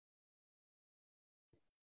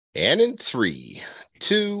And in three,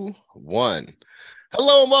 two, one.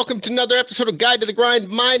 Hello and welcome to another episode of Guide to the Grind.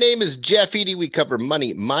 My name is Jeff Eady. We cover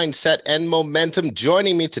money, mindset, and momentum.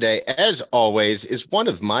 Joining me today, as always, is one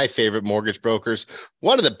of my favorite mortgage brokers,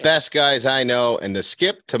 one of the best guys I know, and the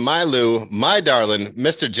skip to my Lou, my darling,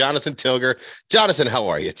 Mr. Jonathan Tilger. Jonathan, how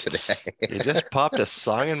are you today? You just popped a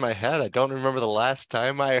song in my head. I don't remember the last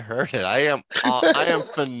time I heard it. I am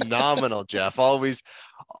phenomenal, Jeff. Always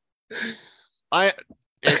I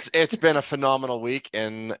it's been a phenomenal week,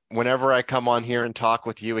 and whenever I come on here and talk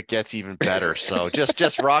with you, it gets even better. So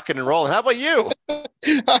just rocking and rolling. How about you?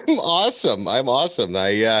 I'm awesome. I'm awesome.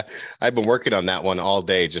 I've been working on that one all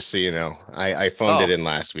day, just so you know. I phoned it Oh, in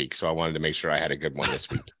last week, so I wanted to make sure I had a good one this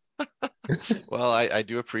week. well, I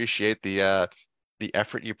do appreciate the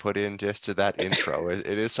effort you put in just to that intro. It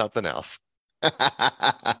is something else.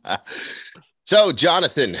 So,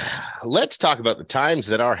 Jonathan, let's talk about the times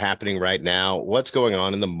that are happening right now. What's going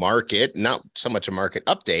on in the market? Not so much a market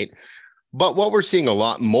update, but what we're seeing a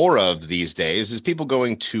lot more of these days is people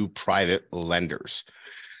going to private lenders.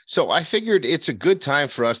 So I figured it's a good time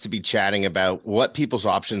for us to be chatting about what people's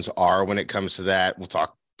options are when it comes to that. We'll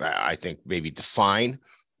talk, I think, maybe define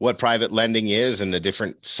what private lending is and the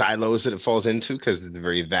different silos that it falls into, because it's a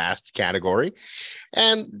very vast category,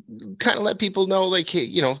 and kind of let people know, like, hey,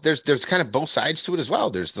 there's kind of both sides to it as well.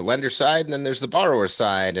 There's the lender side and then there's the borrower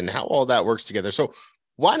side and how all that works together. So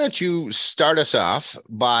why don't you start us off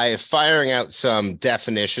by firing out some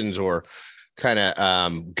definitions or kind of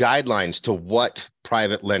guidelines to what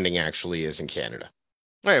private lending actually is in Canada?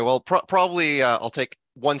 Okay, well, probably I'll take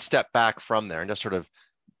one step back from there and just sort of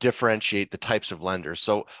differentiate the types of lenders.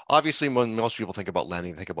 So obviously, when most people think about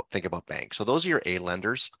lending, think about banks. So those are your A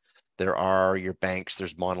lenders. There are your banks.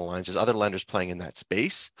 There's monolines. There's other lenders playing in that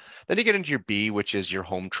space. Then you get into your B, which is your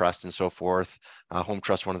home trust and so forth. Home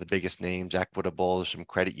trust, one of the biggest names. Equitable. There's some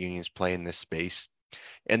credit unions play in this space,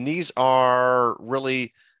 and these are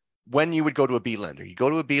really when you would go to a B lender. You go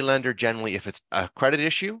to a B lender generally if it's a credit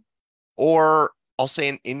issue or I'll say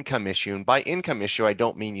an income issue. And by income issue, I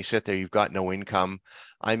don't mean you sit there, you've got no income.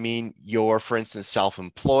 I mean, you're, for instance,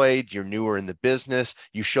 self-employed, you're newer in the business,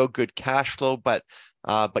 you show good cash flow, but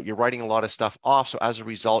you're writing a lot of stuff off. So as a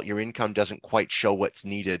result, your income doesn't quite show what's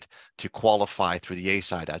needed to qualify through the A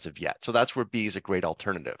side as of yet. So that's where B is a great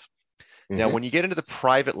alternative. Now, Mm-hmm. when you get into the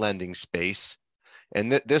private lending space,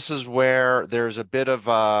 and this is where there's a bit of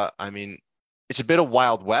it's a bit of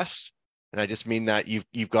Wild West. And I just mean that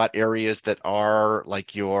you've got areas that are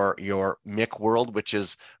like your MIC world, which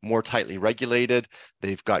is more tightly regulated.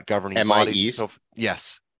 They've got governing Am I bodies and so East?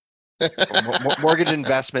 yes, mortgage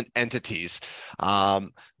investment entities,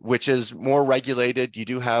 which is more regulated. They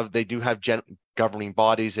do have governing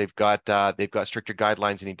bodies. They've got stricter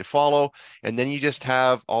guidelines they need to follow, and then you just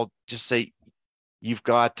have I'll just say you've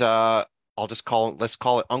got let's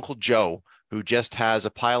call it Uncle Joe, who just has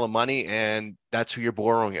a pile of money and that's who you're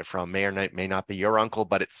borrowing it from. May not be your uncle,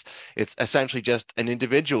 but it's essentially just an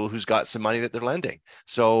individual who's got some money that they're lending.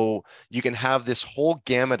 So you can have this whole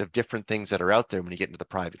gamut of different things that are out there when you get into the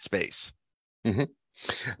private space. Mm-hmm.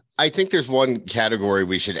 I think there's one category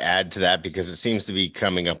we should add to that because it seems to be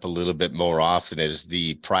coming up a little bit more often is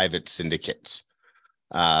the private syndicates.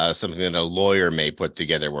 Something that a lawyer may put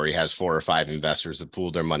together where he has four or five investors that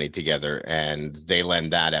pool their money together and they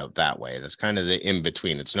lend that out that way. That's kind of the in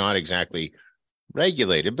between. It's not exactly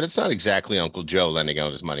regulated, but it's not exactly Uncle Joe lending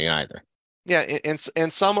out his money either. Yeah,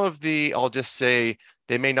 and some of the I'll just say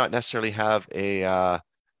they may not necessarily have a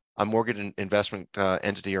mortgage investment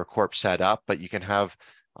entity or corp set up, but you can have,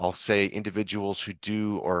 I'll say, individuals who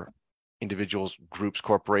do, or individuals, groups,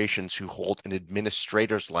 corporations who hold an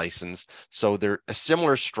administrator's license. So they're a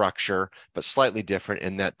similar structure, but slightly different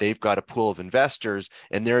in that they've got a pool of investors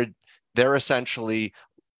and they're essentially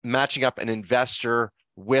matching up an investor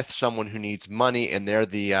with someone who needs money, and they're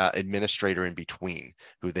the administrator in between,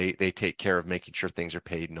 who they take care of making sure things are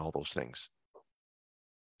paid and all those things.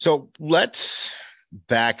 So let's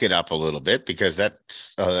back it up a little bit because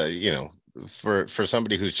that's, for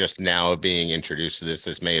somebody who's just now being introduced to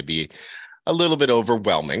this may be a little bit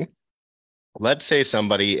overwhelming. Let's say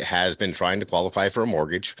somebody has been trying to qualify for a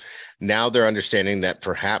mortgage. Now they're understanding that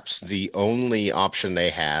perhaps the only option they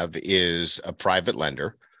have is a private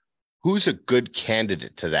lender. Who's a good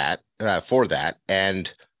candidate to that for that,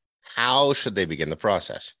 and how should they begin the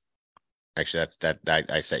process? Actually, that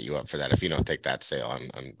I set you up for that. If you don't take that sale,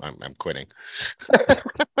 I'm quitting.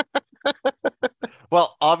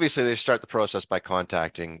 Well, obviously they start the process by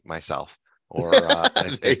contacting myself, or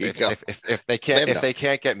if, There if you if go. if they can't Same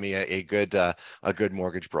enough. get me a good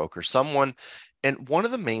mortgage broker, someone. And one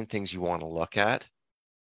of the main things you want to look at,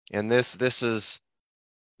 and this is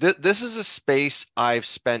This is a space I've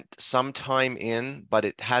spent some time in, but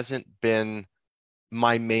it hasn't been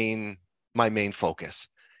my main focus.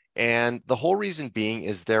 And the whole reason being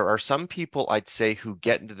is there are some people I'd say who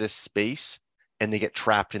get into this space and they get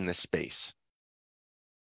trapped in this space.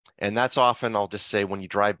 And that's often, I'll just say, when you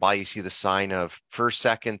drive by, you see the sign of first,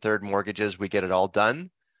 second, third mortgages, we get it all done.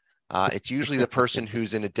 It's usually the person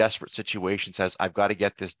who's in a desperate situation says, I've got to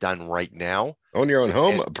get this done right now. Own your own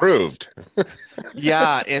home, And approved.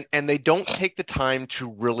 yeah, and they don't take the time to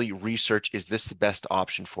really research, is this the best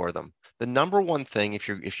option for them? The number one thing,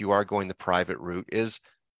 if you are going the private route, is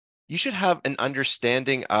you should have an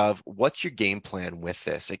understanding of what's your game plan with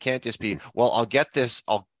this. It can't just be, well, I'll get this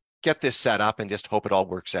set up and just hope it all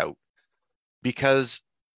works out. Because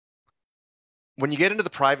when you get into the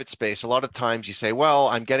private space, a lot of times you say, well,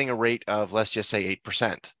 I'm getting a rate of, let's just say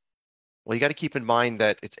 8%. Well, you got to keep in mind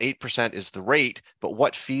that it's 8% is the rate, but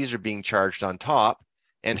what fees are being charged on top?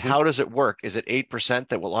 And Mhm. how does it work? Is it 8%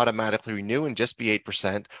 that will automatically renew and just be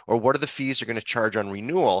 8%? Or what are the fees you're going to charge on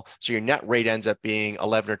renewal? So your net rate ends up being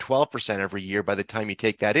 11 or 12% every year by the time you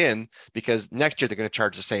take that in, because next year they're going to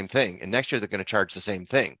charge the same thing. And next year they're going to charge the same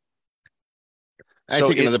thing. I So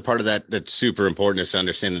think it, another part of that that's super important is to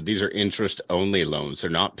understand that these are interest only loans.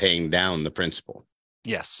 They're not paying down the principal.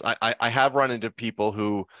 yes, I have run into people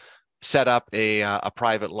who set up a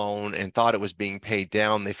private loan and thought it was being paid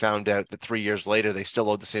down. They found out that 3 years later, they still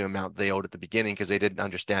owed the same amount they owed at the beginning because they didn't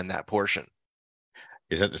understand that portion.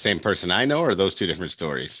 Is that the same person I know, or are those two different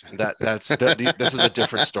stories? This is a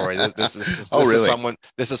different story. Oh, really?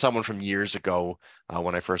 This is someone from years ago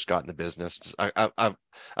when I first got in the business. A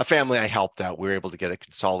family I helped out. We were able to get it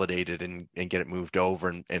consolidated and get it moved over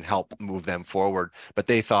and help move them forward. But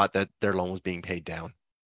they thought that their loan was being paid down.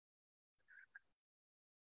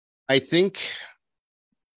 I think,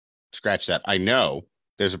 scratch that. I know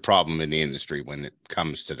there's a problem in the industry when it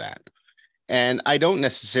comes to that. And I don't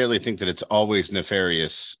necessarily think that it's always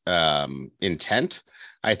nefarious intent.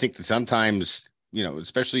 I think that sometimes,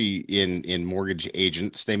 especially in mortgage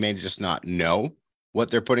agents, they may just not know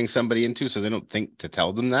what they're putting somebody into, so they don't think to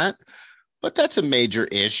tell them that. But that's a major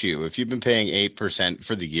issue. If you've been paying 8%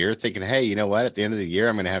 for the year, thinking, hey, you know what? At the end of the year,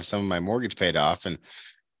 I'm going to have some of my mortgage paid off. And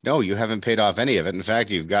no, you haven't paid off any of it. In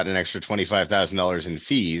fact, you've got an extra $25,000 in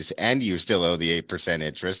fees and you still owe the 8%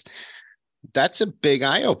 interest. That's a big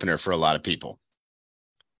eye opener for a lot of people.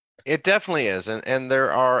 It definitely is. And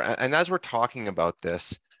there are, and as we're talking about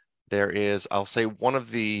this, there is, I'll say one of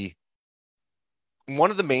the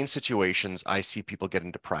main situations I see people get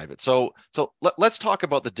into private. So let's talk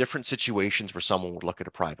about the different situations where someone would look at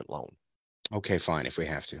a private loan. Okay, fine, if we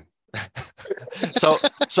have to.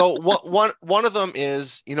 So one of them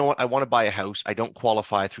is, you know what, I want to buy a house. I don't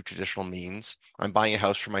qualify through traditional means. I'm buying a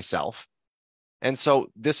house for myself. And so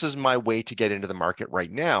this is my way to get into the market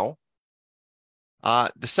right now. The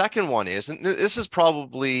second one is, and this is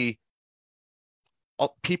probably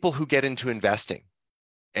people who get into investing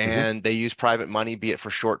Mhm. and they use private money, be it for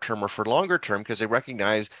short term or for longer term, because they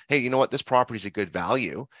recognize, hey, you know what, this property is a good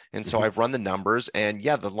value. And so Mhm. I've run the numbers and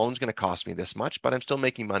yeah, the loan's going to cost me this much, but I'm still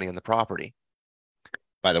making money on the property.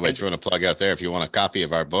 By the way, And throwing a plug out there, if you want a copy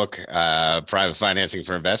of our book, Private Financing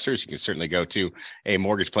for Investors, you can certainly go to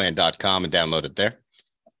amortgageplan.com and download it there.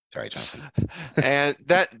 Sorry, Jonathan. and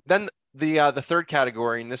that then the third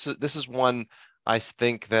category, and this is one I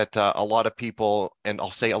think that a lot of people, and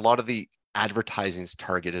I'll say a lot of the advertising is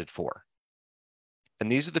targeted for.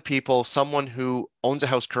 And these are the people, someone who owns a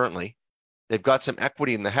house currently, they've got some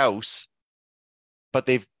equity in the house, but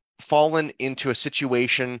they've fallen into a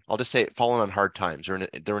situation, I'll just say it, fallen on hard times.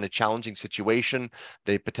 They're in a challenging situation.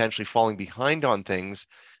 They potentially falling behind on things.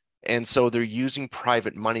 And so they're using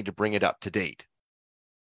private money to bring it up to date.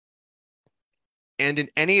 And in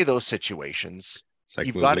any of those situations, It's like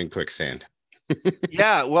you've got, moving in quicksand.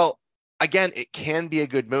 yeah, well, again, it can be a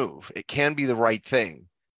good move. It can be the right thing,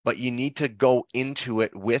 but you need to go into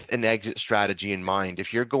it with an exit strategy in mind.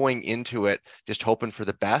 If you're going into it just hoping for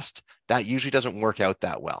the best, that usually doesn't work out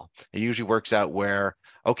that well. It usually works out where,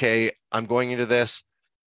 okay, I'm going into this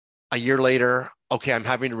a year later, okay, I'm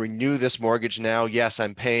having to renew this mortgage now. Yes,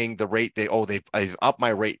 I'm paying the rate I've upped my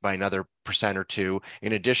rate by another percent or two.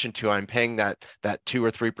 In addition to I'm paying that 2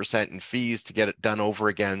 or 3% in fees to get it done over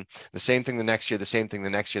again. The same thing the next year, the same thing the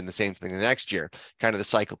next year, and the same thing the next year. Kind of the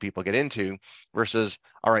cycle people get into versus,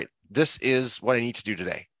 all right, this is what I need to do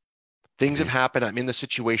today. Things have Mhm. happened. I'm in the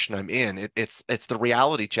situation I'm in. It's the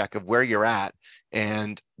reality check of where you're at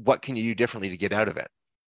and what can you do differently to get out of it.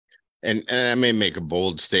 And I may make a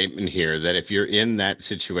bold statement here that if you're in that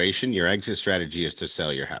situation, your exit strategy is to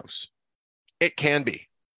sell your house. It can be.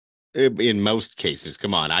 In most cases.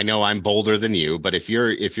 Come on, I know I'm bolder than you, but if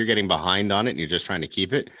you're getting behind on it and you're just trying to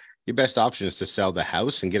keep it, your best option is to sell the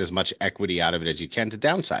house and get as much equity out of it as you can to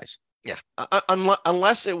downsize. Yeah.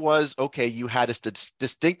 Unless it was okay, you had a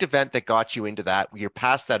distinct event that got you into that. You're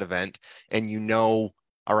past that event, and all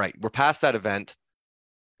right, we're past that event.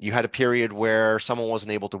 You had a period where someone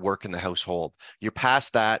wasn't able to work in the household. You're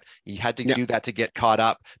past that. You had to Yeah. do that to get caught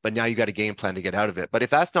up, but now you got a game plan to get out of it. But if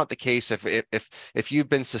that's not the case, if you've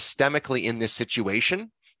been systemically in this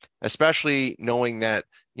situation, especially knowing that,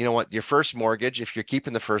 you know what, your first mortgage, if you're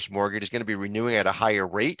keeping the first mortgage, is going to be renewing at a higher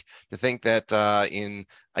rate, to think that in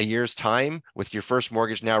a year's time, with your first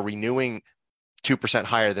mortgage now renewing 2%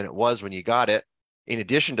 higher than it was when you got it, in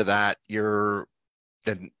addition to that, you're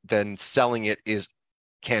then selling it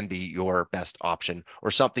can be your best option,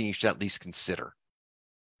 or something you should at least consider.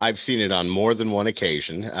 I've seen it on more than one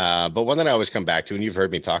occasion, but one that I always come back to, and you've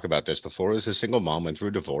heard me talk about this before, is a single mom, went through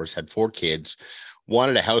a divorce, had 4 kids,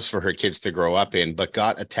 wanted a house for her kids to grow up in, but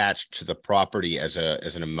got attached to the property as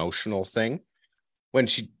an emotional thing when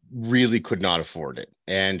she really could not afford it.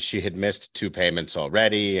 And she had missed 2 payments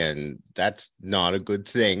already, and that's not a good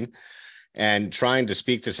thing. And trying to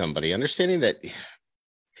speak to somebody, understanding that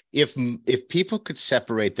if people could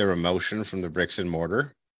separate their emotion from the bricks and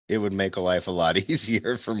mortar, it would make a life a lot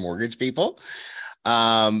easier for mortgage people.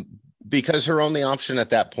 Um, because her only option at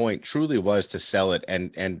that point truly was to sell it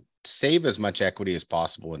and save as much equity as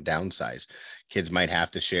possible and downsize. Kids might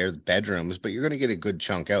have to share the bedrooms, but you're going to get a good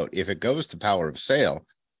chunk out. If it goes to power of sale,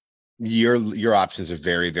 your options are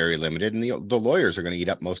very, very limited, and the lawyers are going to eat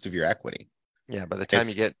up most of your equity. Yeah, by the time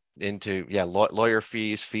you If get into, lawyer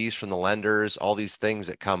fees, fees from the lenders, all these things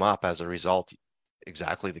that come up as a result,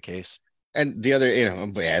 exactly the case. And the other,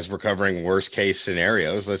 as we're covering worst case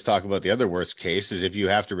scenarios, let's talk about the other worst case is if you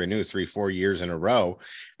have to renew 3, 4 years in a row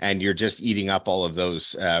and you're just eating up all of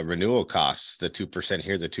those renewal costs, the 2%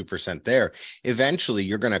 here, the 2% there. Eventually,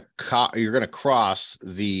 you're going to cross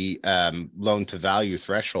the loan to value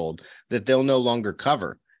threshold that they'll no longer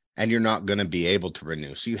cover, and you're not going to be able to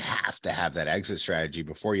renew. So you have to have that exit strategy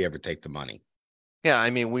before you ever take the money. Yeah, I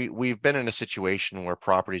mean, we've been in a situation where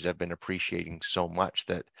properties have been appreciating so much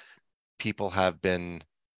that people have been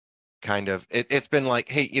it's been like,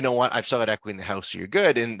 hey, you know what? I've still got equity in the house, so you're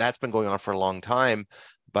good. And that's been going on for a long time.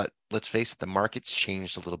 But let's face it, the market's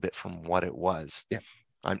changed a little bit from what it was. Yeah.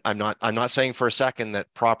 I'm not saying for a second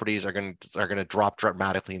that properties are going to drop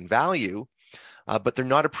dramatically in value, but they're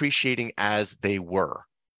not appreciating as they were.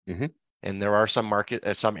 Mm-hmm. And there are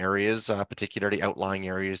some areas, particularly outlying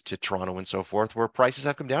areas to Toronto and so forth, where prices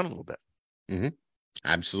have come down a little bit. Mm-hmm.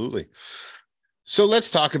 Absolutely. So let's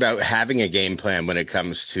talk about having a game plan when it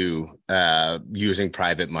comes to using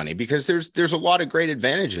private money, because there's a lot of great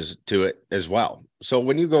advantages to it as well. So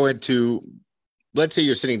when you go into, let's say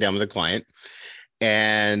you're sitting down with a client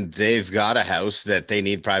and they've got a house that they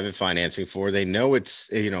need private financing for, they know it's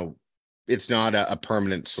not a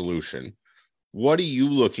permanent solution. What are you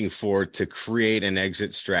looking for to create an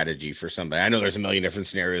exit strategy for somebody? I know there's a million different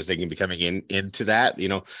scenarios they can be coming into that.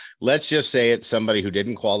 Let's just say it's somebody who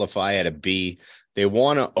didn't qualify at a B. They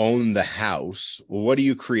want to own the house. Well, what do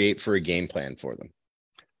you create for a game plan for them?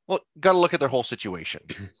 Well, got to look at their whole situation.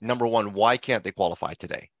 Number one, why can't they qualify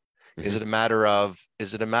today? Is it a matter of,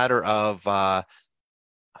 is it a matter of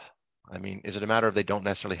they don't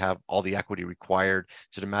necessarily have all the equity required?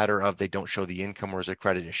 Is it a matter of they don't show the income, or is it a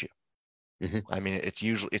credit issue? I mean, it's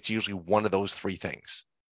usually one of those three things.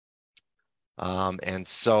 And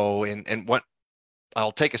so, and what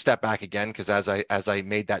I'll take a step back again, because as I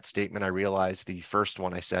made that statement, I realized the first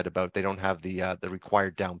one I said about they don't have the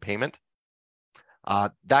required down payment.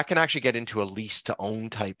 That can actually get into a lease to own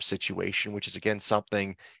type situation, which is again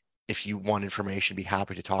something, if you want information, be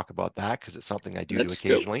happy to talk about that, because it's something I do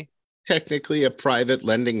occasionally. Technically a private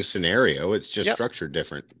lending scenario. It's just Yep. structured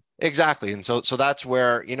different. Exactly. And so that's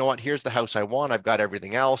where, you know what, here's the house I want. I've got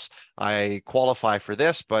everything else. I qualify for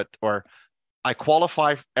this, or I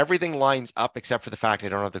qualify, everything lines up except for the fact I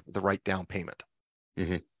don't have the right down payment.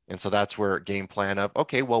 Mm-hmm. And so that's where game plan of,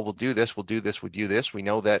 okay, well, we'll do this. We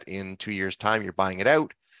know that in 2 years' time, you're buying it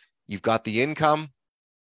out. You've got the income,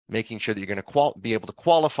 making sure that you're going to be able to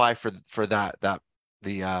qualify for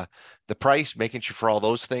the price, making sure for all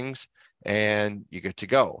those things, and you're good to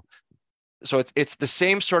go. So it's the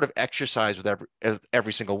same sort of exercise with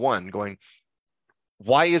every single one, going,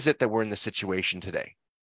 why is it that we're in this situation today?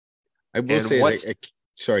 I will say,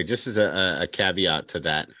 sorry, just as a caveat to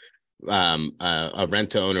that, a rent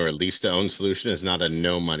to own or a lease to own solution is not a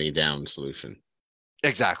no money down solution.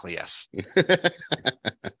 Exactly. Yes.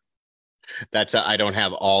 I don't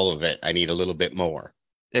have all of it. I need a little bit more.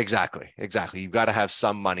 Exactly. You've got to have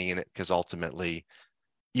some money in it because ultimately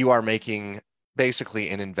you are making basically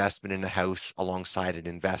an investment in a house alongside an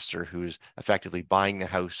investor who's effectively buying the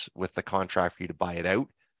house with the contract for you to buy it out.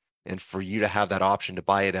 And for you to have that option to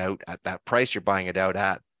buy it out at that price you're buying it out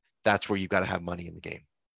at, that's where you've got to have money in the game.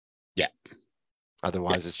 Yeah. Yeah.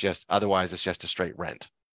 Otherwise it's just a straight rent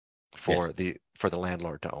Yes. for the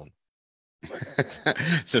landlord to own.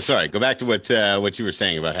 So sorry, go back to what you were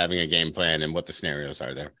saying about having a game plan and what the scenarios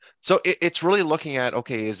are there. So it's really looking at,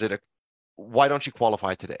 okay, why don't you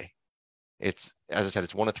qualify today? It's, as I said,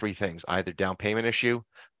 it's one of three things: either down payment issue,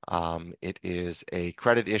 it is a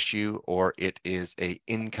credit issue, or it is a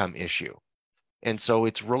income issue. And so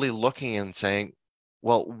it's really looking and saying,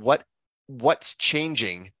 well, what's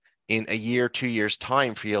changing in a year, 2 years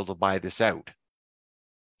time for you able to buy this out?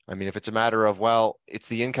 I mean, if it's a matter of, well, it's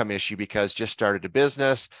the income issue because just started a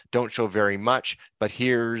business, don't show very much, but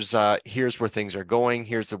here's where things are going.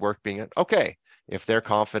 Here's the work being okay. If they're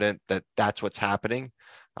confident that that's what's happening,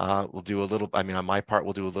 we'll do a little. I mean, on my part,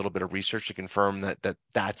 we'll do a little bit of research to confirm that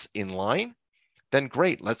that's in line. Then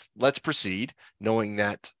great, let's proceed, knowing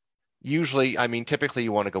that usually, I mean, typically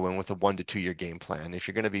you want to go in with a 1 to 2 year game plan. If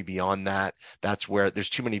you're going to be beyond that, that's where there's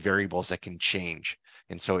too many variables that can change.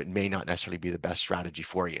 And so it may not necessarily be the best strategy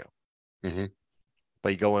for you. Mm-hmm.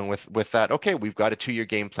 But you go in with that, okay, we've got a 2 year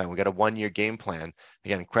game plan. We've got a 1 year game plan.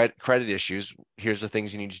 Again, credit issues, here's the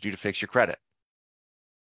things you need to do to fix your credit.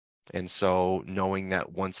 And so knowing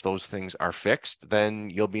that once those things are fixed, then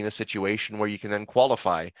you'll be in a situation where you can then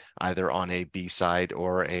qualify either on a B side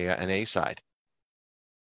or an A side.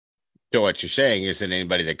 So what you're saying is that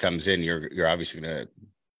anybody that comes in, you're obviously going to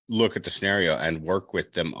look at the scenario and work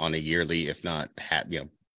with them on a yearly, if not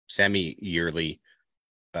semi-yearly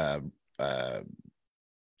uh, uh,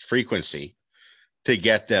 frequency to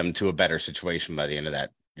get them to a better situation by the end of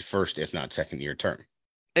that first, if not second year term.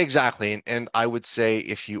 Exactly. And I would say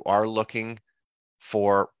if you are looking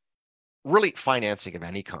for really financing of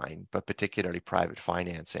any kind, but particularly private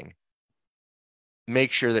financing,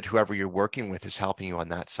 make sure that whoever you're working with is helping you on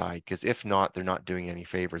that side. Because if not, they're not doing any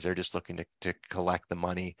favors. They're just looking to collect the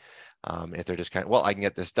money. If they're just kind of, well, I can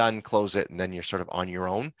get this done, close it, and then you're sort of on your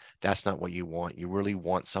own. That's not what you want. You really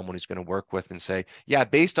want someone who's going to work with and say, yeah,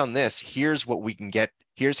 based on this, here's what we can get.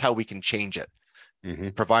 Here's how we can change it. Mm-hmm.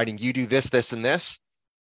 Providing you do this, this, and this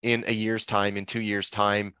in a year's time, in 2 years'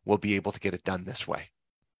 time, we'll be able to get it done this way.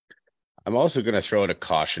 I'm also going to throw out a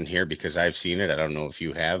caution here because I've seen it. I don't know if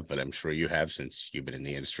you have, but I'm sure you have since you've been in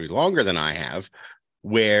the industry longer than I have,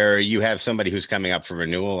 where you have somebody who's coming up for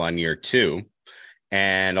renewal on year two,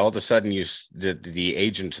 and all of a sudden the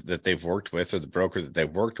agent that they've worked with or the broker that they've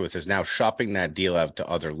worked with is now shopping that deal out to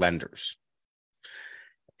other lenders.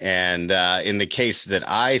 And in the case that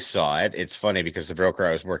I saw it, it's funny because the broker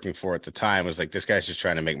I was working for at the time was like, this guy's just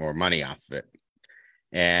trying to make more money off of it.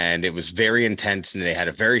 And it was very intense and they had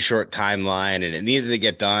a very short timeline and it needed to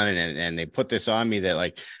get done. And they put this on me that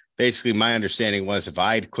like, basically my understanding was if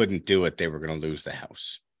I couldn't do it, they were going to lose the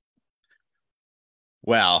house.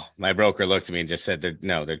 Well, my broker looked at me and just said that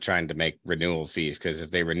no, they're trying to make renewal fees because if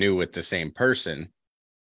they renew with the same person,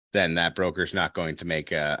 then that broker's not going to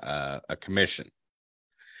make a commission.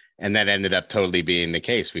 And that ended up totally being the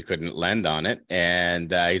case. We couldn't lend on it.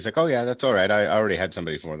 And he's like, oh, yeah, that's all right. I already had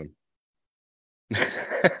somebody for them.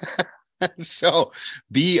 So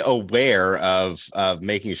be aware of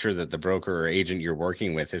making sure that the broker or agent you're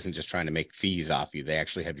working with isn't just trying to make fees off you. They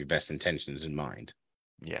actually have your best intentions in mind.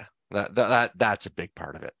 Yeah, that's a big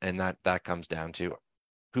part of it. And that comes down to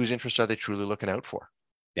whose interests are they truly looking out for?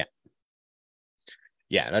 Yeah.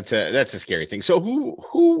 Yeah, that's a scary thing. So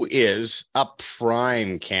who is a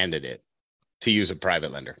prime candidate to use a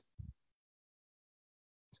private lender?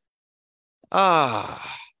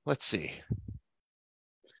 Let's see.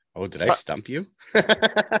 Oh, did I stump you?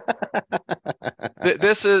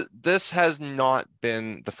 This has not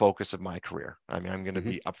been the focus of my career. I mean, I'm going to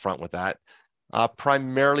be upfront with that.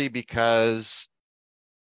 Primarily because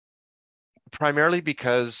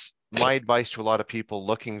my advice to a lot of people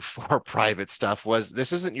looking for private stuff was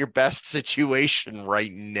this isn't your best situation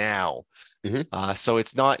right now. So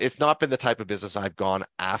it's not been the type of business I've gone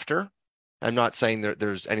after. I'm not saying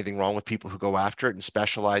there's anything wrong with people who go after it and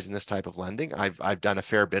specialize in this type of lending. I've done a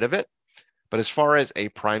fair bit of it. But as far as a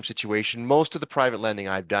prime situation, most of the private lending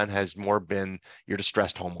I've done has more been your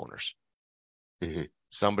distressed homeowners.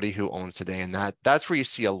 Somebody who owns today. And that's where you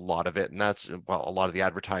see a lot of it. And that's, well, a lot of the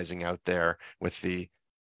advertising out there with the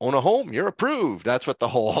own a home, you're approved. That's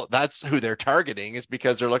who they're targeting, is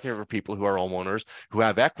because they're looking for people who are homeowners who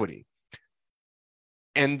have equity.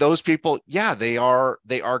 And those people, yeah, they are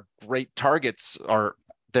great targets, or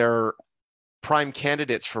they're prime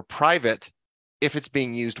candidates for private if it's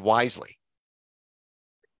being used wisely.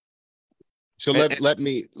 So let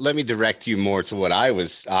me direct you more to what I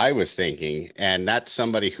was thinking, and that's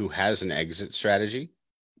somebody who has an exit strategy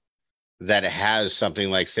that has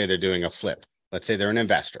something like, say they're doing a flip. Let's say they're an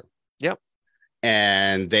investor. Yep.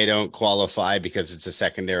 And they don't qualify because it's a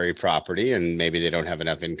secondary property and maybe they don't have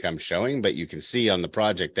enough income showing, but you can see on the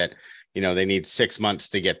project that, they need 6 months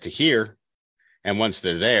to get to here. And once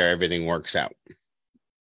they're there, everything works out.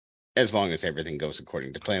 As long as everything goes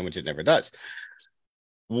according to plan, which it never does.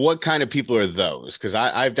 What kind of people are those? Because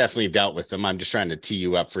I've definitely dealt with them. I'm just trying to tee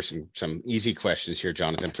you up for some easy questions here,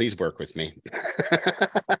 Jonathan. Please work with me.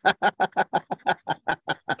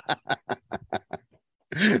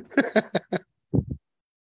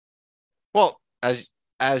 Well,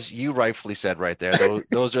 as you rightfully said right there,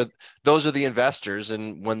 those are the investors,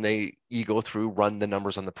 and when you go through, run the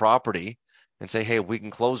numbers on the property, and say, hey, we can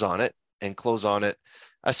close on it,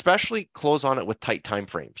 especially close on it with tight time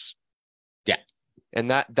frames. Yeah, and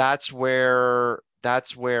that's where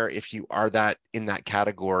if you are in that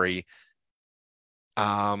category,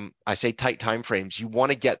 I say tight time frames. You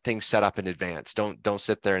want to get things set up in advance. Don't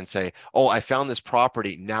sit there and say, oh, I found this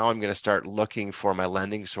property, now I'm going to start looking for my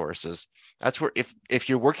lending sources. That's where if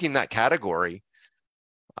you're working in that category,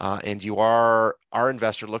 and you are our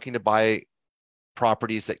investor looking to buy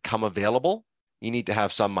properties that come available, you need to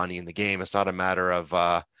have some money in the game. It's not a matter of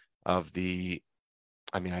the.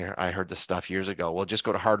 I mean, I heard this stuff years ago. Well, just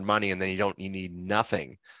go to hard money and then you need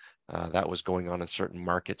nothing. That was going on in certain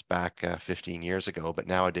markets back 15 years ago, but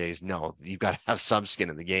nowadays, no, you've got to have some skin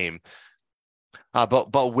in the game.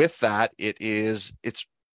 But with that,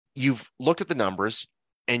 you've looked at the numbers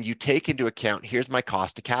and you take into account, here's my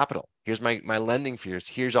cost of capital, here's my lending fees,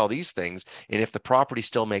 here's all these things. And if the property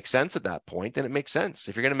still makes sense at that point, then it makes sense.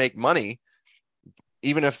 If you're going to make money,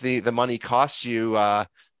 even if the money costs you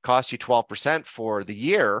 12% for the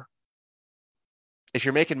year, if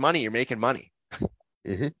you're making money, you're making money.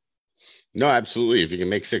 Mm-hmm. No, absolutely. If you can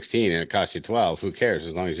make 16 and it costs you 12, who cares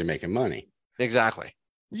as long as you're making money? Exactly.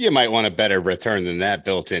 You might want a better return than that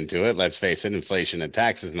built into it. Let's face it, inflation and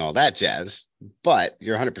taxes and all that jazz. But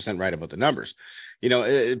you're 100% right about the numbers.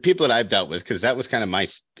 People that I've dealt with, because that was kind of my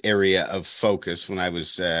area of focus when I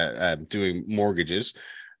was doing mortgages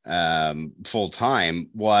full time,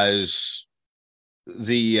 was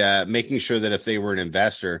the making sure that if they were an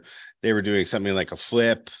investor, they were doing something like a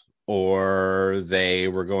flip, or they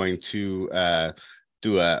were going to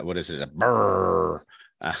do a BRRRR.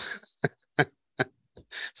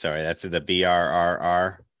 Sorry, that's the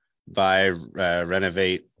BRRR, buy,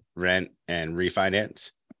 renovate, rent, and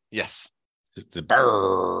refinance. Yes. The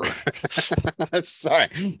BRRRR.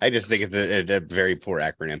 Sorry, I just think it's a very poor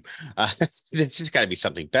acronym. It's just got to be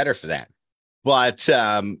something better for that. But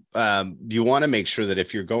you want to make sure that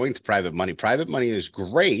if you're going to private money is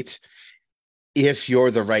great if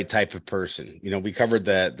you're the right type of person. We covered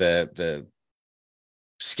the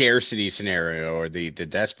scarcity scenario or the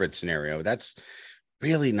desperate scenario. That's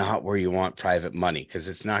really not where you want private money, because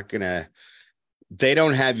it's not gonna. They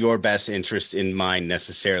don't have your best interest in mind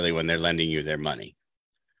necessarily when they're lending you their money.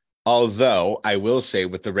 Although I will say,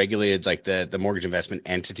 with the regulated, like the mortgage investment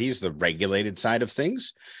entities, the regulated side of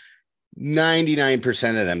things,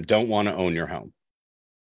 99% of them don't want to own your home.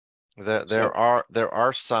 There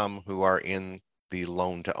are some who are in the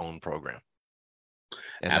loan to own program,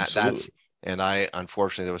 and absolutely. I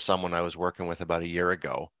unfortunately, there was someone I was working with about a year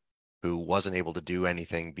ago who wasn't able to do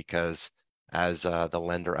anything because, as the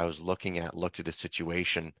lender I was looking at looked at his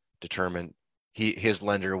situation, determined his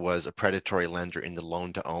lender was a predatory lender in the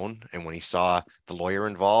loan to own, and when he saw the lawyer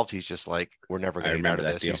involved, he's just like, we're never going to get out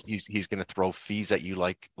of this. He's going to throw fees at you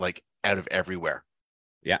like out of everywhere.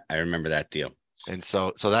 Yeah, I remember that deal. And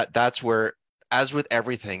so that's where, as with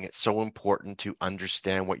everything, it's so important to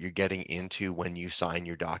understand what you're getting into when you sign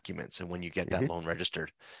your documents and when you get that loan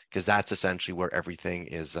registered, because that's essentially where everything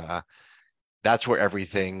is. That's where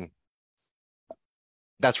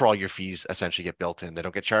all your fees essentially get built in. They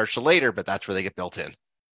don't get charged till later, but that's where they get built in.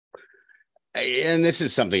 And this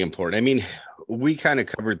is something important. I mean, we kind of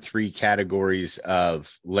covered 3 categories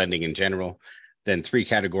of lending in general, then 3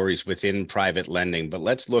 categories within private lending. But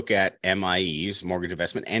let's look at MIEs, mortgage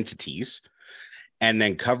investment entities, and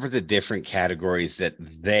then cover the different categories that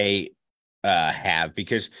they have.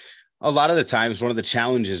 Because a lot of the times, one of the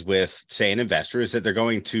challenges with, say, an investor is that they're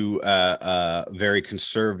going to a very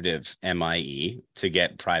conservative MIE to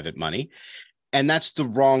get private money. And that's the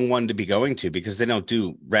wrong one to be going to, because they don't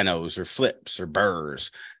do renos or flips or BRRRRs.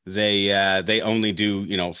 They only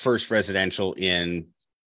do, first residential in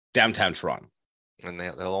downtown Toronto. And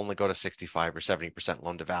they'll only go to 65 or 70%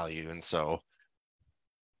 loan to value. And so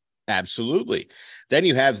Absolutely. Then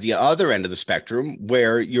you have the other end of the spectrum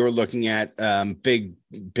where you're looking at big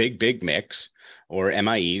mix or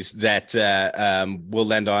MIEs that will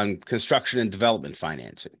lend on construction and development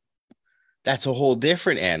financing. That's a whole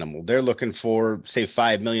different animal. They're looking for, say,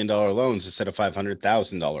 $5 million loans instead of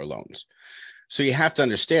 $500,000 loans. So you have to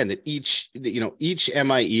understand that each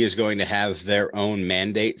MIE is going to have their own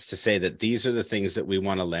mandates to say that these are the things that we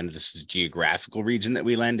want to lend. This is the geographical region that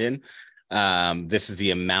we lend in. This is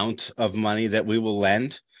the amount of money that we will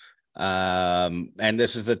lend. And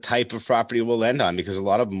this is the type of property we'll lend on, because a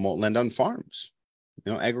lot of them won't lend on farms.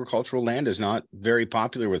 Agricultural land is not very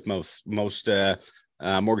popular with most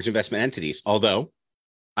mortgage investment entities. Although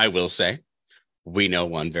I will say, we know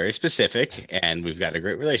one very specific, and we've got a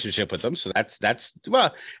great relationship with them. So that's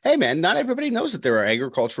well, hey man, not everybody knows that there are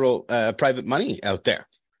agricultural private money out there,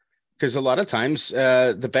 because a lot of times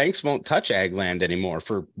the banks won't touch ag land anymore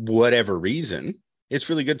for whatever reason. It's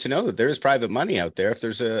really good to know that there is private money out there if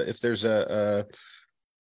there's a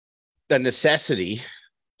necessity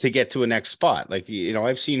to get to a next spot. Like,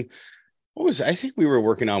 I've seen, I think we were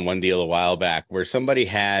working on one deal a while back where somebody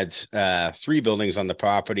had 3 buildings on the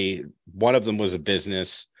property. One of them was a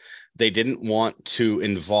business. They didn't want to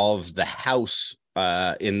involve the house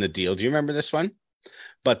in the deal. Do you remember this one?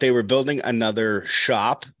 But they were building another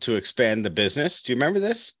shop to expand the business. Do you remember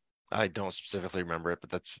this? I don't specifically remember it,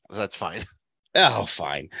 but that's fine. Oh,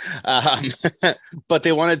 fine. But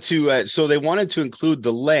they wanted to, so they wanted to include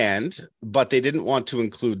the land, but they didn't want to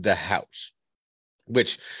include the house,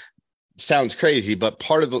 which sounds crazy, but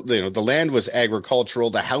part of the land was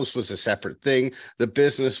agricultural. The house was a separate thing. The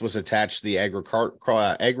business was attached to the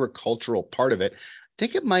agricultural part of it. I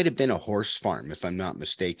think it might have been a horse farm, if I'm not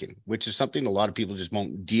mistaken, which is something a lot of people just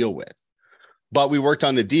won't deal with. But we worked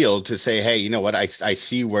on the deal to say, hey, you know what? I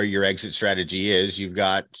see where your exit strategy is. You've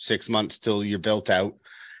got 6 months till you're built out.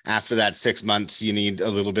 After that 6 months, you need a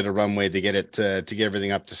little bit of runway to get it to get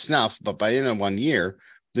everything up to snuff. But by the end of 1 year,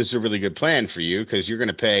 this is a really good plan for you, because you're going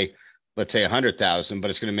to pay, let's say, 100,000, but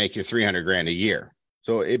it's going to make you 300 grand a year.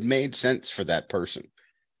 So it made sense for that person.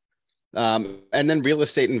 And then real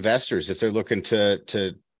estate investors, if they're looking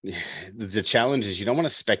to the challenge is you don't want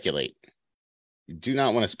to speculate. You do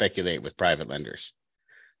not want to speculate with private lenders,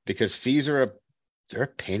 because fees they're a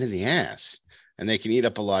pain in the ass, and they can eat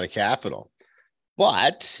up a lot of capital.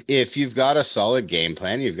 But if you've got a solid game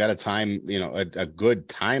plan, you've got a good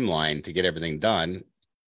timeline to get everything done.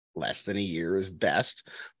 Less than a year is best.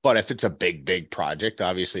 But if it's a big project,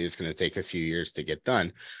 obviously it's going to take a few years to get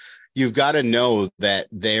done. You've got to know that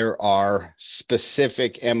there are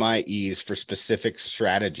specific MIEs for specific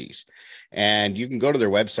strategies. And you can go to their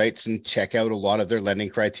websites and check out a lot of their lending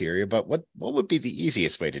criteria. But what would be the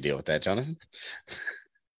easiest way to deal with that, Jonathan?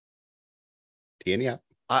 Teeing you up.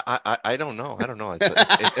 I don't know.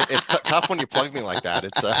 It's tough when you plug me like that.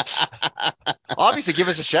 It's obviously give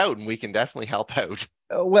us a shout and we can definitely help out.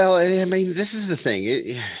 Well, I mean, this is the thing.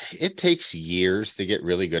 It takes years to get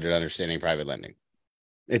really good at understanding private lending.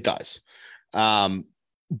 It does.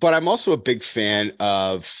 But I'm also a big fan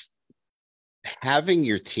of having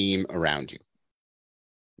your team around you.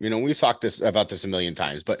 We've talked about this a million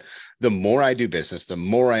times, but the more I do business, the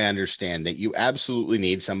more I understand that you absolutely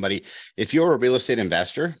need somebody. If you're a real estate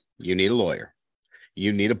investor, you need a lawyer.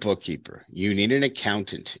 You need a bookkeeper. You need an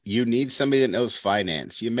accountant. You need somebody that knows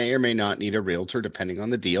finance. You may or may not need a realtor, depending on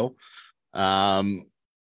the deal.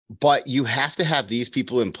 But you have to have these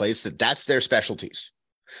people in place that's their specialties.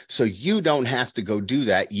 So you don't have to go do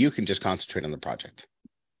that. You can just concentrate on the project.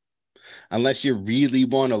 Unless you really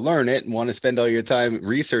want to learn it and want to spend all your time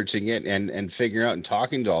researching it and figuring out and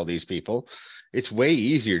talking to all these people, it's way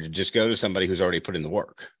easier to just go to somebody who's already put in the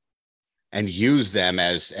work and use them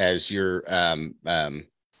as your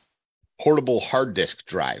portable hard disk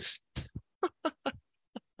drive.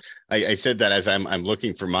 I said that as I'm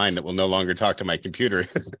looking for mine that will no longer talk to my computer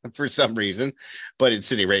for some reason, but it's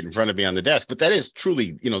sitting right in front of me on the desk. But that is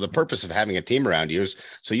truly, the purpose of having a team around you is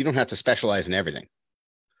so you don't have to specialize in everything.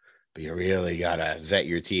 But you really got to vet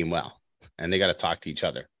your team well, and they got to talk to each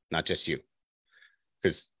other, not just you,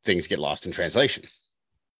 because things get lost in translation.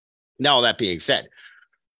 Now, all that being said,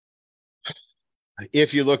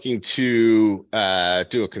 if you're looking to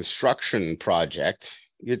do a construction project,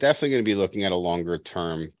 you're definitely going to be looking at a longer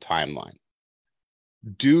term timeline.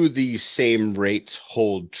 Do these same rates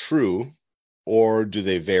hold true, or do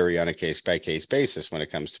they vary on a case by case basis when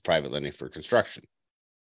it comes to private lending for construction?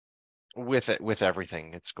 With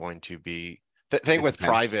everything, it's going to be the thing with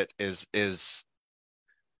private is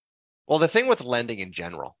well, the thing with lending in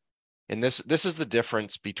general, and this is the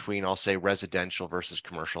difference between, I'll say, residential versus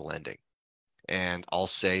commercial lending. And I'll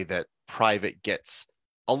say that private gets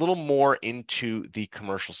a little more into the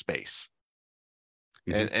commercial space.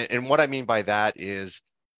 Mm-hmm. And what I mean by that is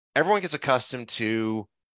everyone gets accustomed to,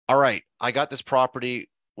 all right, I got this property.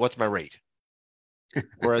 What's my rate?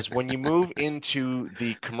 Whereas when you move into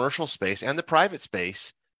the commercial space and the private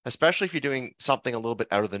space, especially if you're doing something a little bit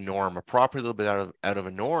out of the norm, a property a little bit out of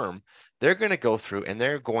a norm, they're going to go through and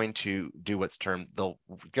they're going to do what's termed, they're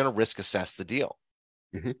going to risk assess the deal.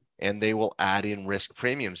 Mm-hmm. And they will add in risk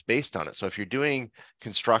premiums based on it. So if you're doing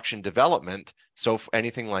construction development, so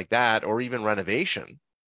anything like that, or even renovation,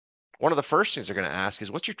 one of the first things they're going to ask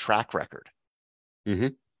is, what's your track record? Mm-hmm.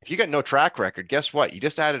 If you got no track record, guess what? You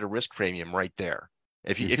just added a risk premium right there.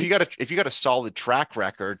 If Mm-hmm. you got a solid track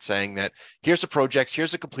record saying that here's the projects,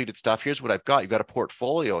 here's the completed stuff, here's what I've got, you've got a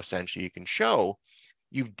portfolio essentially you can show,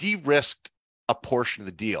 you've de-risked a portion of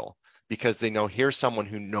the deal because they know here's someone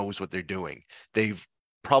who knows what they're doing. They've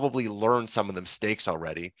probably learned some of the mistakes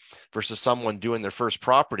already versus someone doing their first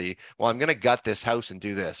property. Well, I'm going to gut this house and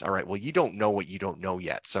do this. All right. Well, you don't know what you don't know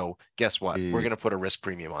yet. So guess what? We're going to put a risk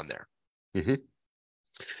premium on there. Mm-hmm.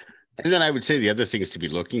 And then I would say the other things to be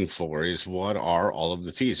looking for is what are all of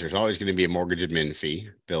the fees? There's always going to be a mortgage admin fee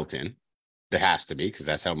built in. There has to be because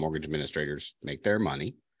that's how mortgage administrators make their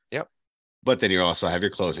money. Yep. But then you also have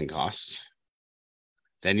your closing costs.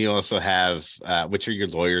 Then you also have, which are your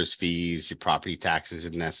lawyer's fees, your property taxes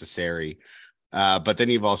if necessary. But then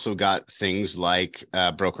you've also got things like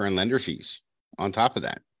broker and lender fees on top of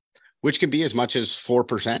that, which can be as much as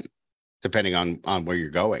 4%, depending on where you're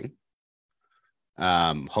going.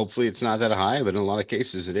 Hopefully it's not that high, but in a lot of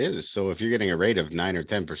cases it is. So if you're getting a rate of 9 or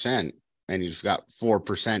 10% and you've got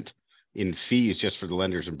 4% in fees just for the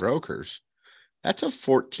lenders and brokers, that's a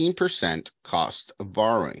 14% cost of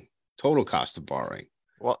borrowing, total cost of borrowing.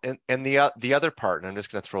 Well, and the other part, and I'm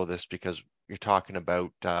just going to throw this because you're talking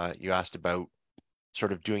about, you asked about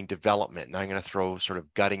sort of doing development, and I'm going to throw sort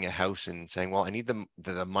of gutting a house and saying, well, I need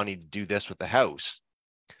the money to do this with the house.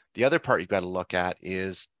 The other part you've got to look at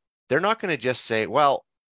is they're not going to just say, well,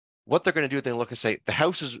 what they're going to do, they look and say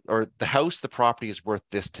the property is worth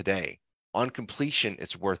this today. On completion,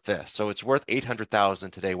 it's worth this. So it's worth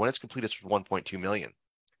 800,000 today. When it's complete, it's 1.2 million.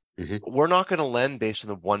 Mm-hmm. We're not going to lend based on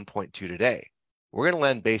the 1.2 today. We're going to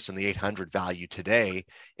lend based on the 800 value today,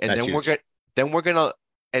 and That's then huge. we're going to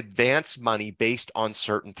advance money based on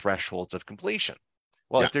certain thresholds of completion.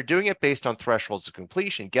 Well, Yeah. if they're doing it based on thresholds of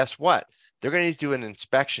completion, guess what? They're going to do an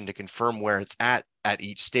inspection to confirm where it's at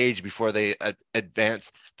each stage before they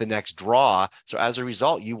advance the next draw. So as a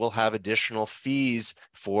result, you will have additional fees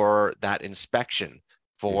for that inspection,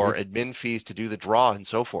 for Mm-hmm. admin fees to do the draw, and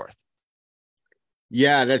so forth.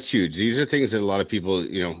 Yeah, that's huge. These are things that a lot of people,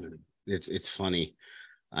 it's funny.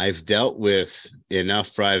 I've dealt with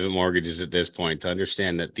enough private mortgages at this point to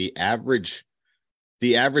understand that the average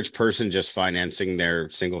person just financing their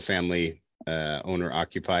single family owner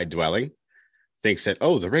occupied dwelling thinks that,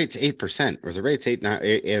 oh, the rate's 8% or the rate's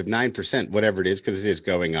 9%, whatever it is, because it is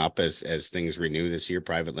going up as things renew this year.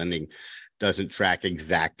 Private lending doesn't track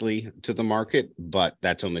exactly to the market, but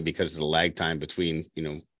that's only because of the lag time between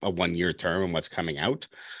a 1 year term and what's coming out.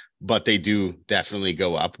 But they do definitely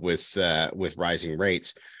go up with rising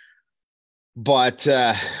rates. But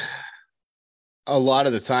a lot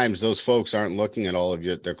of the times those folks aren't looking at all of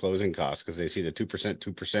their closing costs because they see the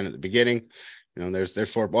 2% at the beginning. There's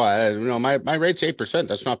four. Well, my rate's 8%.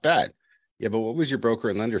 That's not bad. Yeah, but what was your broker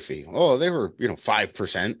and lender fee? Oh, they were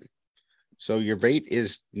 5%. So your rate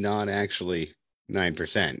is not actually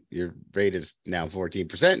 9%. Your rate is now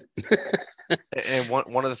 14%. And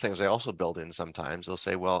one of the things I also build in sometimes, they'll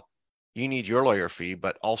say, well, you need your lawyer fee,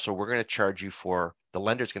 but also we're going to charge you for, the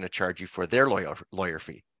lender's going to charge you for their lawyer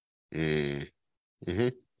fee. Mm-hmm.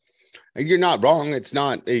 You're not wrong. It's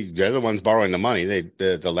not, they're the ones borrowing the money.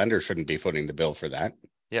 The lender shouldn't be footing the bill for that.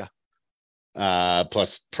 Yeah.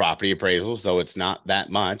 Plus property appraisals, though it's not that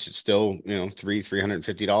much. It's still,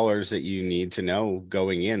 $350 that you need to know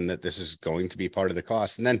going in that this is going to be part of the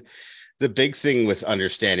cost. And then the big thing with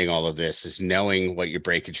understanding all of this is knowing what your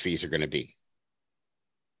breakage fees are going to be.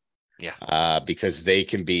 Yeah. Because they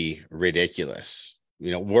can be ridiculous.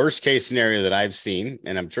 Worst case scenario that I've seen,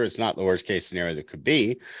 and I'm sure it's not the worst case scenario that could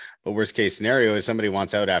be, but worst case scenario is somebody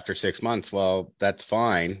wants out after 6 months. Well, that's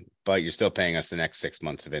fine, but you're still paying us the next 6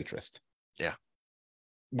 months of interest. Yeah.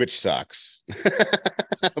 Which sucks.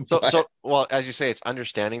 Well, as you say, it's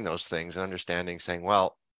understanding those things and understanding saying,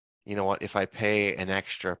 well, you know what, if I pay an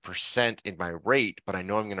extra percent in my rate, but I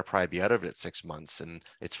know I'm going to probably be out of it at 6 months and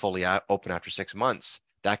it's fully open after 6 months,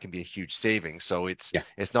 that can be a huge saving. So it's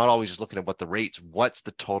not always just looking at what the rates, what's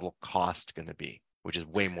the total cost going to be, which is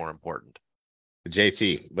way more important.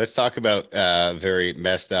 JT, let's talk about very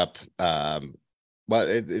messed up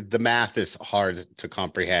But the math is hard to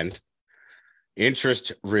comprehend.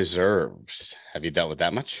 Interest reserves. Have you dealt with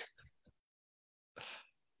that much?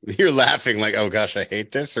 You're laughing like, oh gosh, I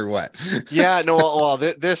hate this, or what? Yeah, no, well,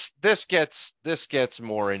 this gets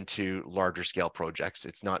more into larger scale projects.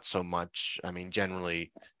 It's not so much. I mean,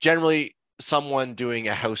 generally, someone doing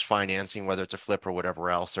a house financing, whether it's a flip or whatever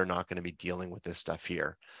else, they're not going to be dealing with this stuff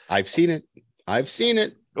here. I've seen it. I've seen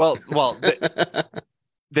it. Well,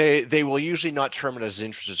 they will usually not term it as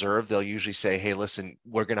interest reserve. They'll usually say, hey, listen,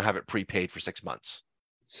 we're going to have it prepaid for 6 months.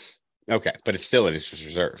 Okay, but it's still an interest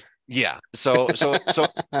reserve. Yeah. So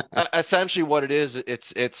essentially what it is,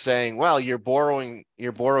 it's saying, well, you're borrowing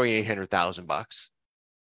 $800,000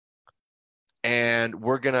 and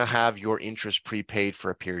we're going to have your interest prepaid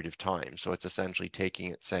for a period of time. So it's essentially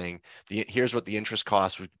taking it saying, here's what the interest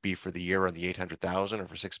cost would be for the year on the 800,000 or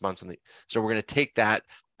for 6 months. So we're going to take that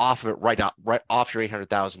off of it right off your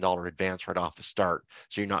 $800,000 advance right off the start.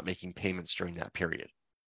 So you're not making payments during that period.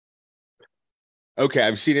 Okay,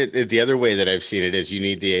 I've seen it the other way that I've seen it is you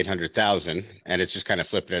need the 800,000 and it's just kind of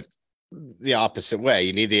flipping it the opposite way.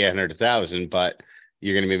 You need the 800,000, but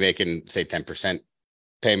you're going to be making, say, 10%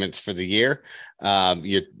 payments for the year. We're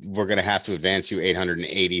going to have to advance you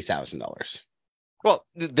 $880,000. Well,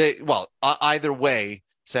 either way,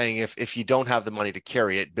 saying if you don't have the money to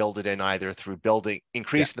carry it, build it in either through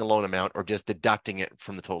increasing the loan amount or just deducting it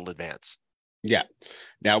from the total advance. Yeah.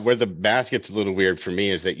 Now, where the math gets a little weird for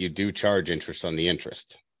me is that you do charge interest on the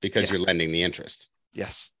interest because you're lending the interest.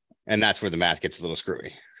 Yes. And that's where the math gets a little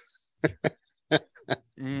screwy.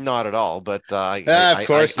 Not at all, but of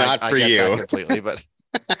course, not for you completely. But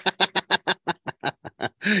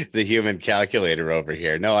the human calculator over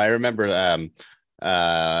here. No, I remember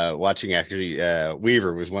watching actually.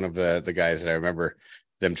 Weaver was one of the guys that I remember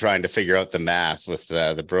them trying to figure out the math with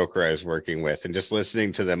the broker I was working with, and just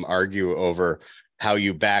listening to them argue over how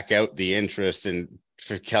you back out the interest and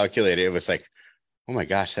calculate it. It was like, oh my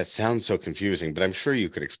gosh, that sounds so confusing, but I'm sure you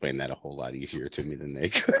could explain that a whole lot easier to me than they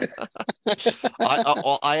could.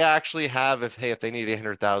 I actually have, if they need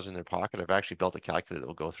 800,000 in their pocket, I've actually built a calculator that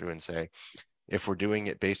will go through and say, if we're doing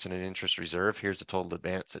it based on an interest reserve, here's the total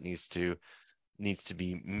advance that needs to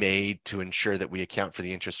be made to ensure that we account for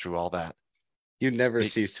the interest through all that. You never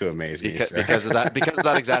cease to amaze me, sir. because of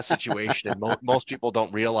that exact situation. And most people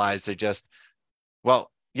don't realize. They just, well,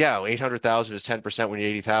 yeah, 800,000 is 10% when you're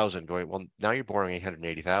 80,000. Going, well, now you're borrowing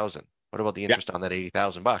 880,000. What about the interest on that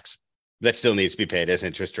 $80,000? That still needs to be paid as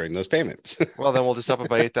interest during those payments. Well, then we'll just up it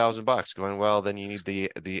by $8,000. Going, well, then you need the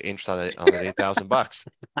interest on that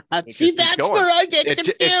 $8,000. See, that's where I get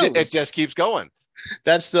confused. It just keeps going.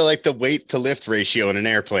 That's the weight to lift ratio in an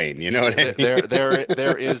airplane. You know what I mean?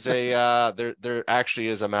 There actually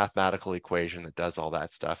is a mathematical equation that does all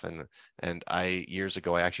that stuff. And years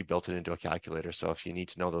ago, I actually built it into a calculator. So if you need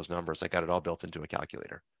to know those numbers, I got it all built into a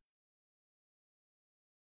calculator.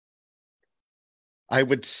 I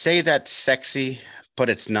would say that's sexy,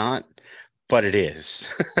 but it's not, but it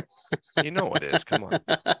is. You know it is. Come on.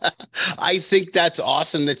 I think that's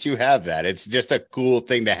awesome that you have that. It's just a cool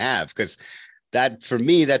thing to have, because that, for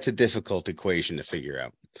me, that's a difficult equation to figure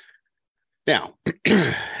out. Now,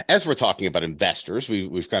 as we're talking about investors,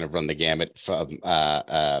 we've kind of run the gamut from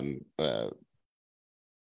to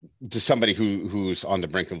somebody who's on the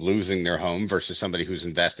brink of losing their home versus somebody who's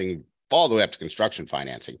investing all the way up to construction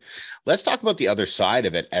financing. Let's talk about the other side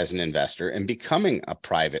of it as an investor and becoming a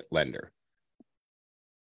private lender.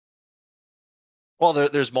 Well,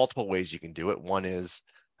 there's multiple ways you can do it. One is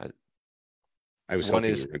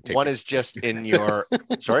just in your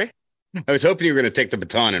sorry. I was hoping you were going to take the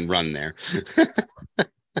baton and run there.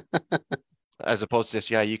 As opposed to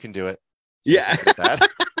this, yeah, you can do it. Yeah.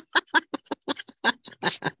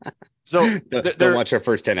 So don't watch our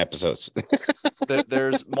first 10 episodes.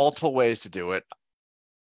 There's multiple ways to do it.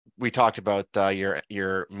 We talked about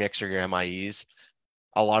your mix or your MIEs.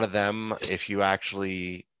 A lot of them, if you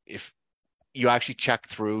actually check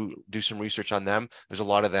through, do some research on them, there's a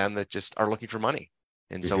lot of them that just are looking for money.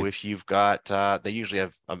 And so if you've got, they usually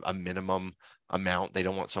have a minimum amount. They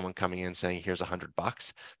don't want someone coming in saying, here's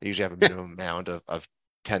 $100. They usually have a minimum amount of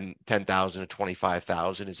 10,000 to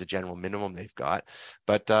 25,000 is a general minimum they've got.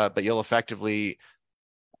 But you'll effectively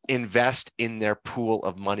invest in their pool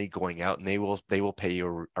of money going out, and they will pay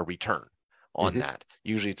you a return on that.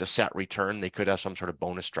 Usually it's a set return. They could have some sort of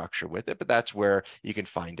bonus structure with it, but that's where you can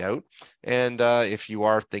find out. And if you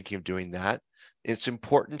are thinking of doing that, it's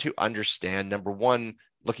important to understand, number one,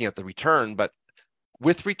 looking at the return, but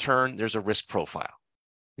with return, there's a risk profile.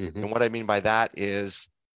 And what I mean by that is,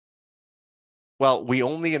 well, we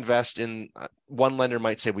only invest in, one lender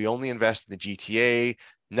might say we only invest in the GTA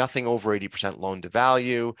nothing over 80% loan to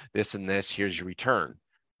value, this and this, here's your return.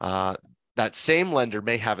 That same lender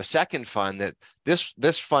may have a second fund that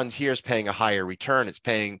this fund here is paying a higher return. It's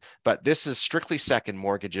paying, but this is strictly second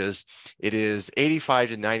mortgages. It is 85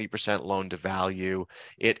 to 90% loan to value.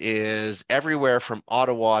 It is everywhere from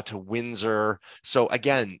Ottawa to Windsor. So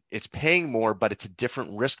again, it's paying more, but it's a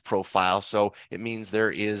different risk profile. So it means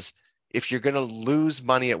there is, if you're going to lose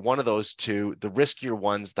money at one of those two, the riskier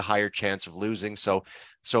ones, the higher chance of losing. So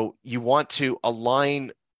you want to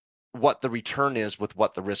align what the return is with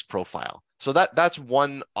what the risk profile. So that's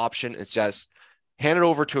one option. It's just hand it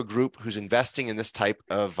over to a group who's investing in this type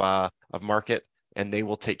of market, and they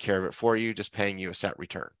will take care of it for you, just paying you a set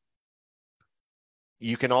return.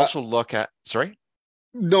 You can also look at, sorry?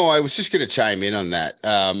 No, I was just going to chime in on that.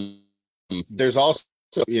 There's also,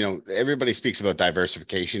 everybody speaks about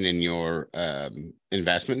diversification in your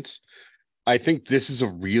investments. I think this is a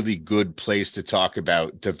really good place to talk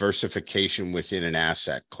about diversification within an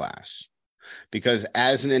asset class. Because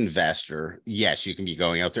as an investor, yes, you can be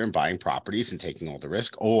going out there and buying properties and taking all the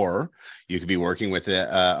risk, or you could be working with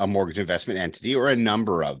a mortgage investment entity or a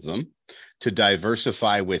number of them to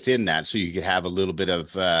diversify within that. So you could have a little bit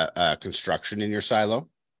of construction in your silo.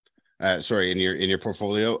 In your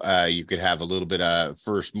portfolio. You could have a little bit of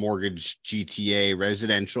first mortgage GTA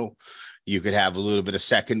residential. You could have a little bit of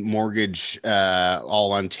second mortgage,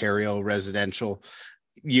 all Ontario residential.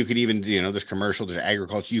 You could even, there's commercial, there's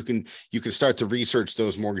agriculture. You can start to research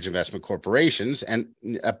those mortgage investment corporations, and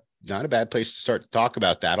not a bad place to start to talk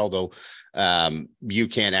about that. Although you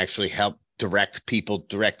can't actually help direct people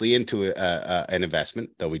directly into an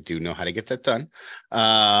investment, though we do know how to get that done.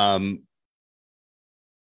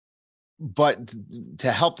 But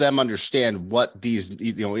to help them understand what these,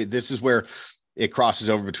 this is where it crosses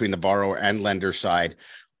over between the borrower and lender side,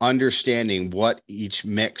 understanding what each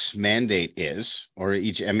mix mandate is, or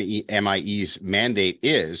each MIE's mandate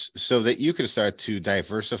is, so that you can start to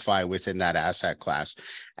diversify within that asset class.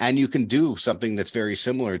 And you can do something that's very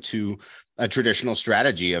similar to a traditional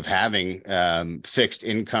strategy of having fixed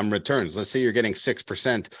income returns. Let's say you're getting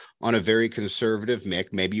 6% on a very conservative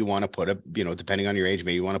MIC. Maybe you want to put depending on your age,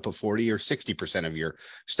 maybe you want to put 40 or 60% of your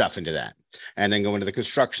stuff into that, and then go into the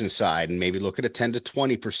construction side and maybe look at a 10 to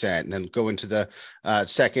 20%, and then go into the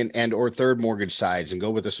second and or third mortgage sides and go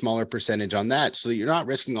with a smaller percentage on that, so that you're not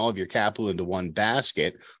risking all of your capital into one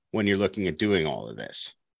basket when you're looking at doing all of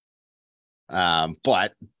this.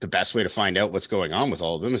 But the best way to find out what's going on with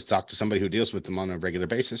all of them is talk to somebody who deals with them on a regular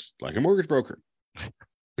basis, like a mortgage broker.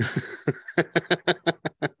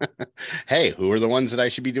 Hey, who are the ones that I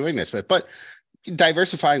should be doing this with? But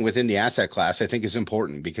diversifying within the asset class, I think, is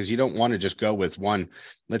important, because you don't want to just go with one.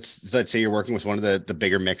 Let's say you're working with one of the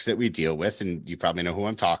bigger mix that we deal with, and you probably know who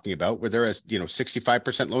I'm talking about, where there is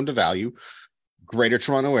 65% loan to value, Greater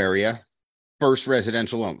Toronto area, first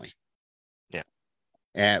residential only.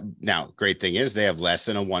 Now, great thing is they have less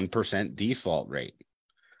than a 1% default rate.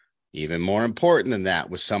 Even more important than that,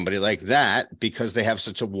 with somebody like that, because they have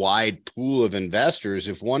such a wide pool of investors,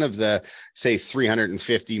 if one of the, say,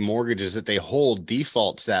 350 mortgages that they hold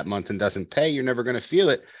defaults that month and doesn't pay, you're never going to feel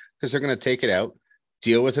it, because they're going to take it out,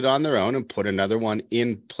 deal with it on their own, and put another one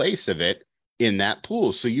in place of it in that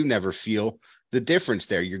pool. So you never feel the difference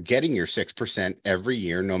there. You're getting your 6% every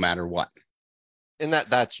year, no matter what. And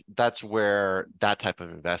that's where that type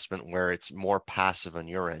of investment, where it's more passive on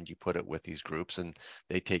your end, you put it with these groups and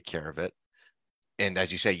they take care of it. And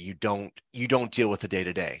as you say, you don't deal with the day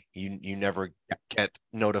to day. You never get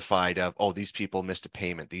notified of, oh, these people missed a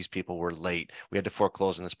payment, these people were late, we had to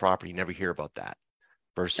foreclose on this property. You never hear about that.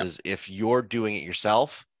 Versus if you're doing it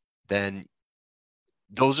yourself, then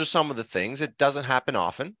those are some of the things. It doesn't happen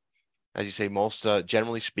often. As you say, most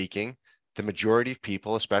generally speaking, the majority of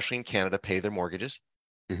people, especially in Canada, pay their mortgages.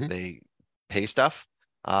 Mm-hmm. They pay stuff.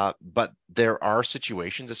 But there are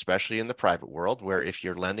situations, especially in the private world, where if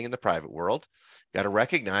you're lending in the private world, you got to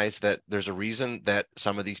recognize that there's a reason that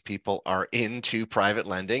some of these people are into private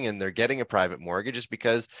lending and they're getting a private mortgage, is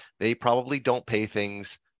because they probably don't pay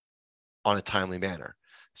things on a timely manner.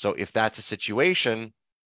 So if that's a situation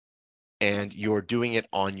and you're doing it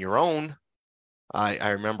on your own, I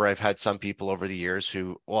remember I've had some people over the years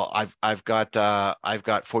who, well, I've got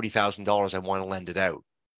 $40,000. I want to lend it out.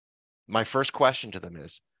 My first question to them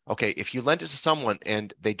is, okay, if you lend it to someone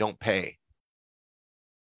and they don't pay,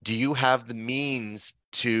 do you have the means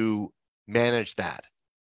to manage that?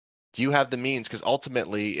 Do you have the means? Because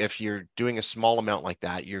ultimately, if you're doing a small amount like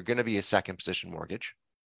that, you're going to be a second position mortgage.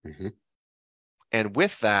 Mm-hmm. And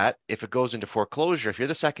with that, if it goes into foreclosure, if you're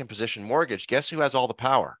the second position mortgage, guess who has all the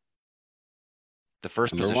power? The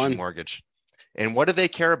first position mortgage. And what do they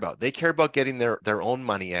care about? They care about getting their own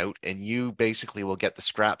money out, and you basically will get the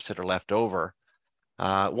scraps that are left over.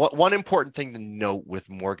 One important thing to note with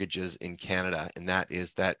mortgages in Canada, and that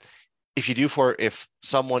is that if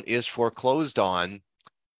someone is foreclosed on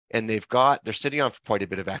and they're sitting on quite a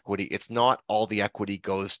bit of equity, it's not all the equity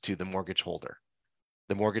goes to the mortgage holder.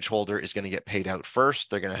 The mortgage holder is going to get paid out first.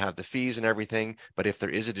 They're going to have the fees and everything. But if there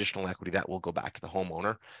is additional equity, that will go back to the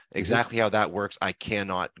homeowner. Exactly how that works, I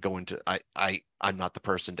cannot go into. I'm not the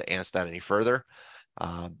person to answer that any further.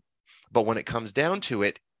 But when it comes down to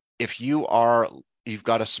it, if you've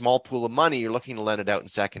got a small pool of money, you're looking to lend it out in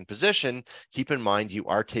second position, keep in mind you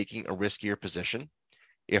are taking a riskier position.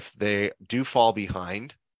 If they do fall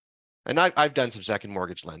behind, and I've done some second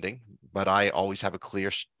mortgage lending, but I always have a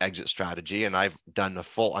clear exit strategy, and I've done a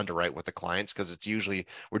full underwrite with the clients because it's usually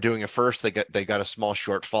we're doing a first, they got a small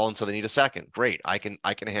shortfall, and so they need a second. Great, I can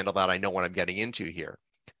handle that. I know what I'm getting into here.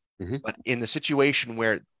 But in the situation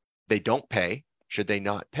where they don't pay, should they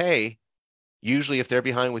not pay, usually if they're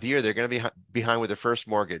behind with you, they're going to be behind with their first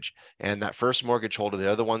mortgage, and that first mortgage holder,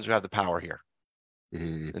 they're the ones who have the power here.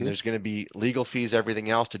 And there's going to be legal fees, everything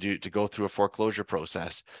else to go through a foreclosure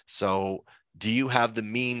process. So do you have the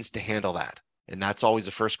means to handle that? And that's always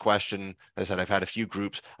the first question. As I said, I've had a few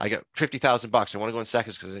groups. I got $50,000. I want to go in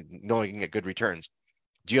seconds because I know I can get good returns.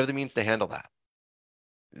 Do you have the means to handle that?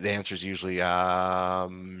 The answer is usually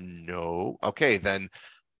no. Okay, then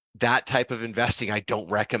that type of investing I don't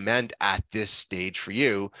recommend at this stage for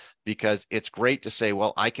you, because it's great to say,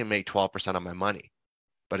 well, I can make 12% on my money,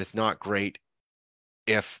 but it's not great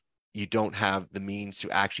if you don't have the means to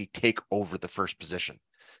actually take over the first position.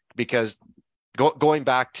 Because going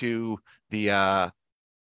back to the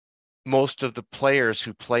most of the players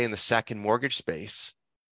who play in the second mortgage space,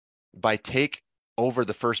 by take over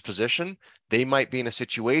the first position, they might be in a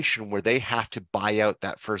situation where they have to buy out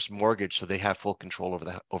that first mortgage so they have full control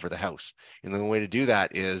over the house. And the way to do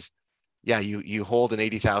that is, you hold an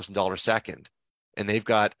 $80,000 second, and they've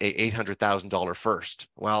got a $800,000 first.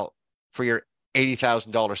 Well, for your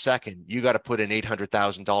 $80,000 second, you got to put in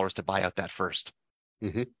 $800,000 to buy out that first.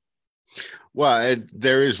 Well,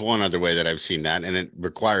 there is one other way that I've seen that, and it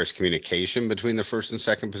requires communication between the first and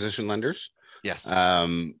second position lenders. Yes.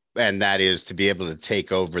 And that is to be able to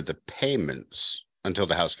take over the payments until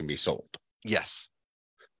the house can be sold. Yes.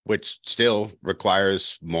 Which still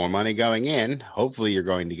requires more money going in. Hopefully you're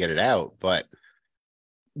going to get it out, but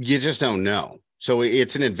you just don't know. So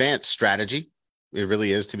it's an advanced strategy. It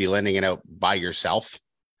really is, to be lending it out by yourself.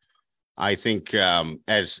 I think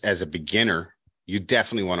as a beginner, you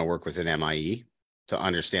definitely want to work with an MIE to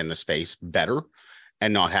understand the space better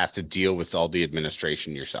and not have to deal with all the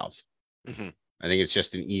administration yourself. I think it's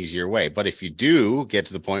just an easier way. But if you do get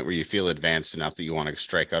to the point where you feel advanced enough that you want to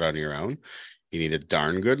strike out on your own, you need a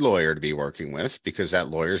darn good lawyer to be working with, because that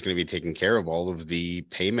lawyer is going to be taking care of all of the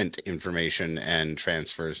payment information and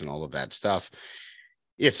transfers and all of that stuff,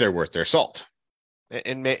 if they're worth their salt.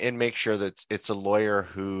 And make sure that it's a lawyer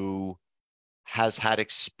who has had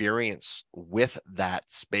experience with that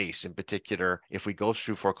space. In particular, if we go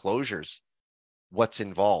through foreclosures, what's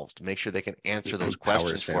involved? Make sure they can answer those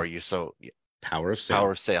questions for you. So power of sale.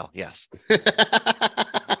 Power of sale, yes.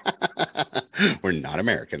 We're not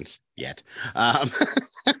Americans yet.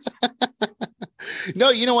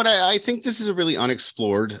 No, you know what? I think this is a really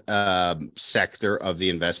unexplored sector of the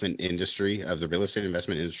investment industry, of the real estate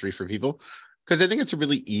investment industry for people, because I think it's a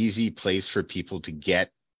really easy place for people to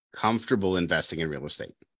get comfortable investing in real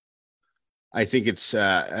estate. I think it's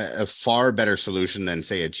a far better solution than,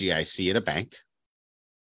 say, a GIC at a bank.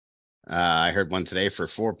 I heard one today for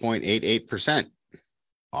 4.88%.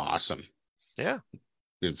 Awesome. Yeah.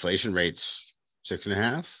 The inflation rate's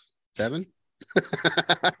 6.5, 7.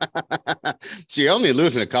 So you're only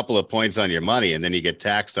losing a couple of points on your money, and then you get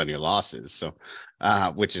taxed on your losses. So,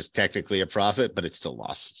 which is technically a profit, but it's still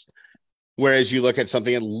losses. Whereas you look at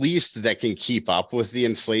something at least that can keep up with the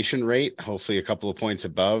inflation rate, hopefully a couple of points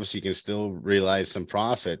above, so you can still realize some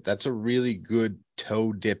profit. That's a really good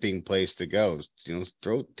toe dipping place to go. You know,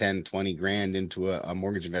 throw 10, 20 grand into a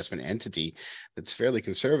mortgage investment entity that's fairly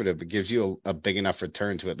conservative, but gives you a big enough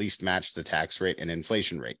return to at least match the tax rate and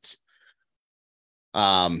inflation rates.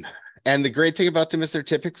 And the great thing about them is they're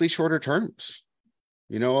typically shorter terms.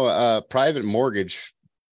 You know, a private mortgage,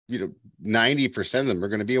 90% of them are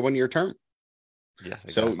going to be a 1-year term. Yeah,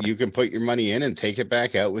 exactly. So you can put your money in and take it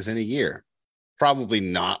back out within a year. Probably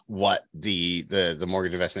not what the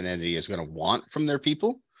mortgage investment entity is going to want from their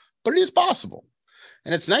people, but it is possible.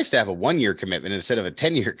 And it's nice to have a 1-year commitment instead of a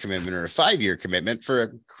 10-year commitment or a 5-year commitment for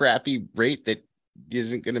a crappy rate that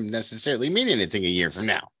isn't going to necessarily mean anything a year from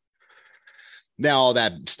now. Now, all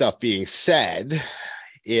that stuff being said,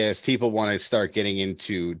 if people want to start getting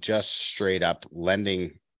into just straight up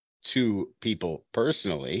lending to people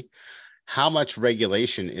personally, how much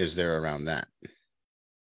regulation is there around that?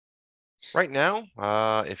 Right now,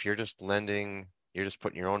 if you're just lending, you're just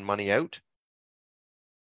putting your own money out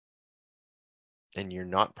and you're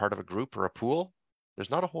not part of a group or a pool, there's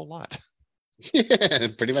not a whole lot. Yeah,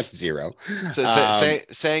 pretty much zero. So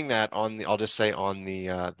saying that on the, I'll just say on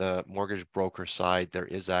the mortgage broker side, there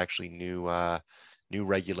is actually new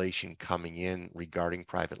regulation coming in regarding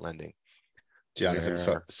private lending. Jonathan,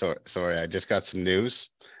 Where sorry, I just got some news.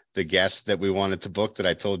 The guest that we wanted to book that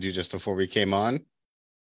I told you just before we came on,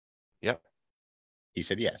 Yep. he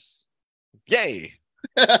said yes. Yay.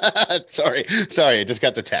 Sorry, I just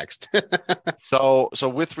got the text. So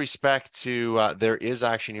with respect to there is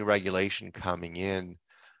actually new regulation coming in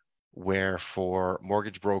where for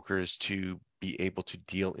mortgage brokers to be able to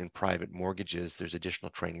deal in private mortgages, there's additional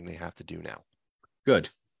training they have to do now. Good.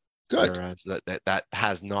 Whereas that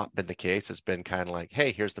has not been the case. It's been kind of like,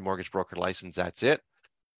 hey, here's the mortgage broker license, that's it.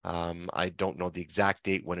 I don't know the exact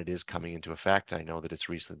date when it is coming into effect. I know that it's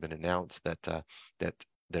recently been announced that that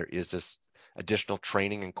there is this additional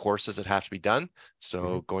training and courses that have to be done.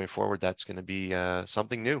 So going forward, that's going to be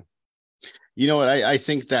something new. You know what? I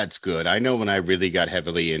think that's good. I know when I really got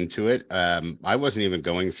heavily into it, I wasn't even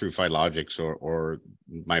going through Philogix or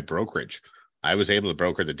my brokerage. I was able to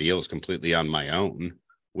broker the deals completely on my own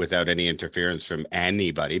without any interference from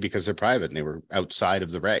anybody because they're private and they were outside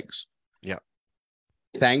of the regs. Yeah.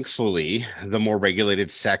 Thankfully, the more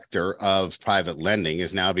regulated sector of private lending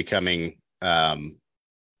is now becoming, I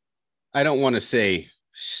don't want to say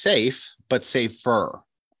safe, but safer.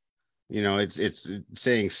 You know, it's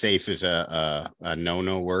saying safe is a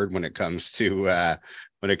no word when it comes to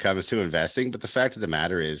investing. But the fact of the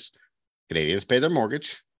matter is, Canadians pay their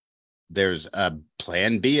mortgage. There's a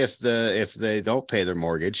plan B if they don't pay their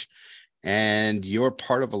mortgage, and you're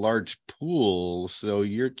part of a large pool, so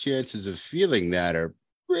your chances of feeling that are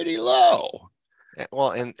pretty low.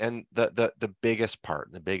 Well, and the biggest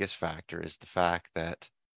part, the biggest factor is the fact that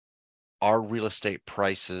our real estate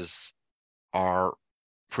prices are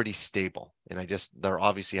pretty stable. And there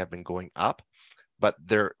obviously have been going up, but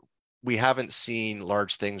we haven't seen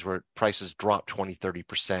large things where prices drop 20,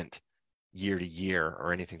 30% year to year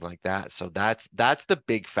or anything like that. So that's the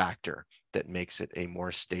big factor that makes it a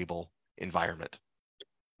more stable environment.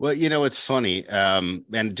 Well, you know, it's funny.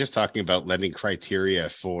 And just talking about lending criteria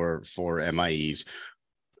for MIEs,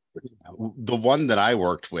 the one that I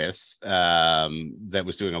worked with that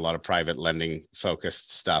was doing a lot of private lending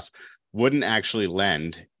focused stuff wouldn't actually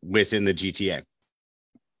lend within the GTA.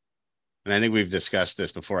 And I think we've discussed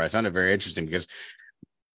this before. I found it very interesting because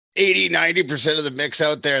 80-90% of the mix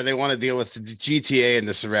out there, they want to deal with the GTA and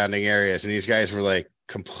the surrounding areas. And these guys were like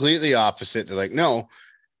completely opposite. They're like, no,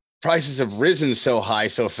 prices have risen so high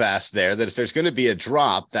so fast there that if there's going to be a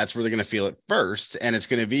drop, that's where they're going to feel it first. And it's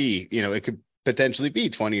going to be, you know, it could potentially be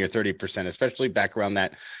 20 or 30%, especially back around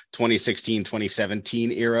that 2016,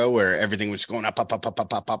 2017 era where everything was going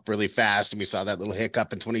up really fast. And we saw that little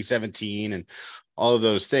hiccup in 2017 and all of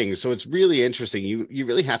those things. So it's really interesting. You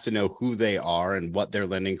really have to know who they are and what their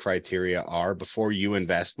lending criteria are before you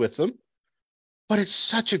invest with them. But it's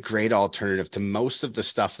such a great alternative to most of the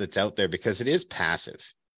stuff that's out there because it is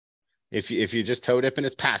passive. If you just toe dipping,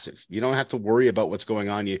 it's passive. You don't have to worry about what's going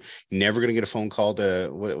on. You're never going to get a phone call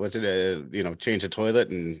to change a toilet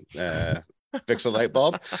and fix a light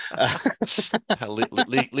bulb.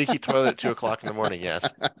 Leaky toilet at 2:00 in the morning.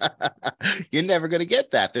 Yes. You're never going to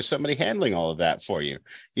get that. There's somebody handling all of that for you.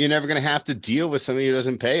 You're never going to have to deal with somebody who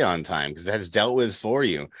doesn't pay on time because that's dealt with for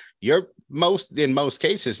you. You're in most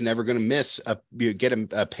cases never going to get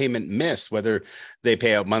a payment missed, whether they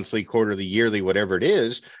pay out monthly, quarterly, yearly, whatever it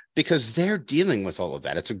is, because they're dealing with all of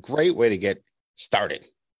that. It's a great way to get started.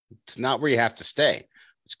 It's not where you have to stay.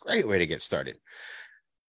 It's a great way to get started.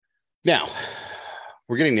 Now,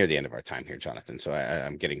 we're getting near the end of our time here, Jonathan. So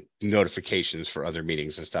I'm getting notifications for other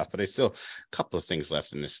meetings and stuff, but I still a couple of things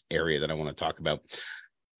left in this area that I want to talk about.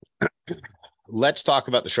 Let's talk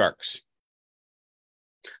about the Sharks.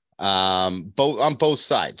 On both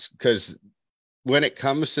sides, because when it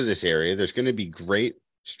comes to this area, there's going to be great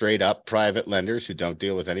straight up private lenders who don't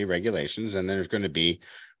deal with any regulations, and there's going to be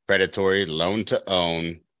predatory loan to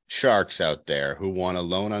own sharks out there who want to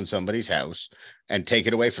loan on somebody's house and take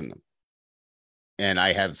it away from them. And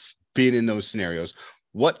I have been in those scenarios.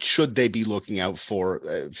 What should they be looking out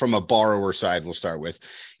for from a borrower side? We'll start with,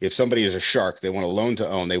 if somebody is a shark, they want a loan to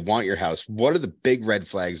own, they want your house. What are the big red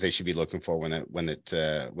flags they should be looking for when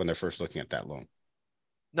they're first looking at that loan?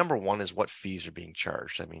 number one is what fees are being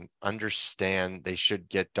charged. I mean, understand they should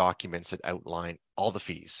get documents that outline all the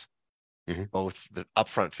fees, both the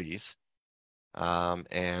upfront fees.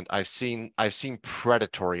 And I've seen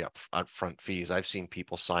predatory upfront fees. I've seen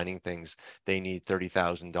people signing things, they need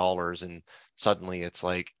 $30,000 and suddenly it's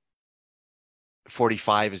like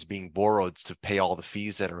 45 is being borrowed to pay all the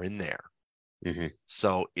fees that are in there.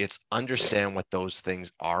 So it's understand what those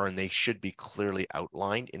things are, and they should be clearly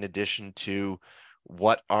outlined, in addition to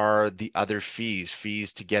what are the other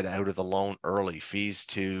fees to get out of the loan early, fees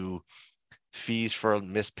for a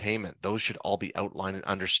missed payment. Those should all be outlined and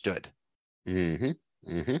understood. And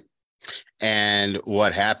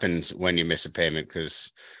what happens when you miss a payment?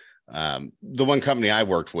 Because the one company I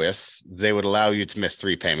worked with, they would allow you to miss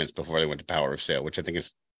 3 payments before they went to power of sale, which I think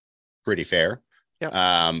is pretty fair.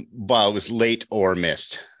 But it was late or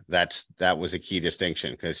missed. That was a key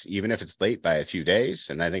distinction, because even if it's late by a few days,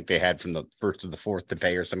 and I think they had from the 1st to the 4th to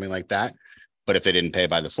pay or something like that, but if they didn't pay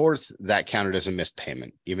by the 4th, that counted as a missed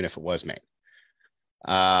payment, even if it was made.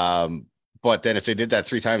 But then if they did that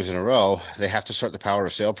 3 times in a row, they have to start the power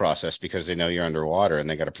of sale process, because they know you're underwater and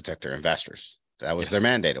they got to protect their investors. That was their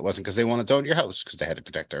mandate. It wasn't because they wanted to own your house, because they had to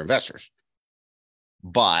protect their investors.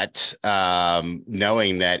 But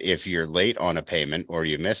knowing that if you're late on a payment or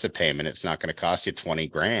you miss a payment, it's not going to cost you 20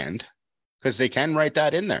 grand, because they can write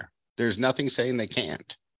that in there. There's nothing saying they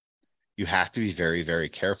can't. You have to be very, very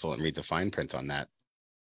careful and read the fine print on that.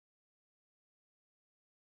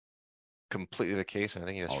 Completely the case. And I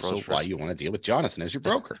think he just also why you want to deal with Jonathan as your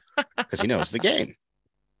broker, because he knows the game.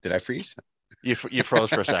 Did I freeze? You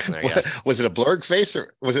froze for a second there. Yes. Was it a blurred face,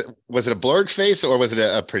 or was it a blurred face, or was it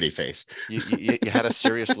a pretty face? You had a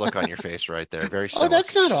serious look on your face right there. Very stoic. Oh,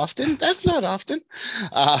 that's not often. That's not often.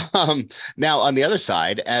 Now, on the other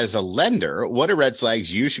side, as a lender, what are red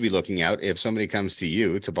flags you should be looking out if somebody comes to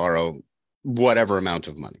you to borrow whatever amount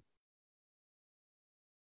of money?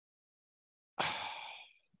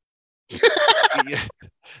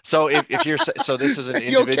 So if you're this is an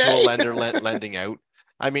individual lender lending out.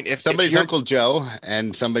 I mean, if somebody's Uncle Joe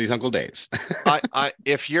and somebody's Uncle Dave.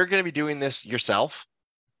 If you're going to be doing this yourself,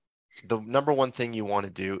 the number one thing you want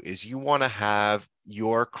to do is you want to have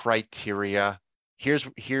your criteria. Here's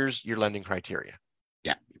your lending criteria.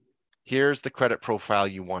 Yeah. Here's the credit profile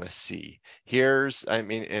you want to see.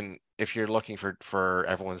 And if you're looking for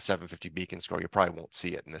everyone's 750 beacon score, you probably won't see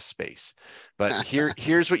it in this space. But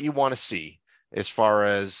here's what you want to see. As far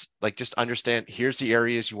as just understand, here's the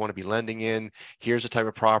areas you want to be lending in. Here's the type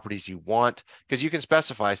of properties you want, because you can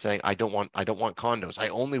specify saying, I don't want condos. I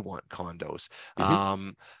only want condos.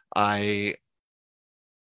 I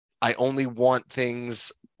only want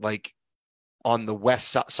things like on the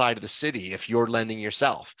west side of the city. If you're lending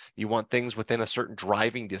yourself, you want things within a certain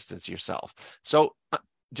driving distance yourself. So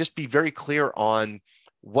just be very clear on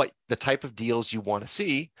what the type of deals you want to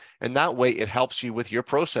see, and that way it helps you with your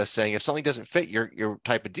process, saying if something doesn't fit your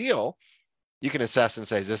type of deal, you can assess and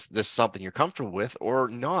say, is this something you're comfortable with or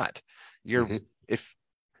not? If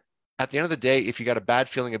at the end of the day, if you got a bad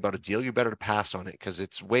feeling about a deal, you better to pass on it, because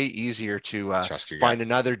it's way easier to find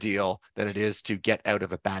another deal than it is to get out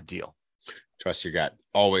of a bad deal. Trust your gut.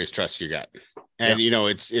 Always trust your gut. And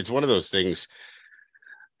it's one of those things.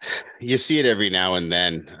 You see it every now and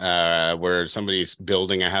then, where somebody's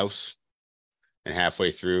building a house, and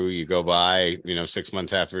halfway through you go by, 6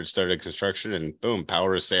 months after it started construction, and boom,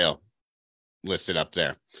 power of sale listed up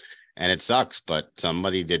there. And it sucks, but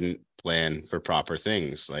somebody didn't plan for proper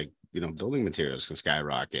things. Like, building materials can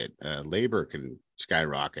skyrocket, labor can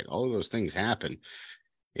skyrocket. All of those things happen.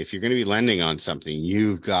 If you're going to be lending on something,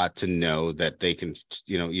 you've got to know that they can,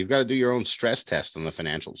 you've got to do your own stress test on the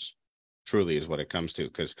financials. Truly is what it comes to,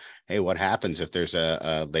 because hey, what happens if there's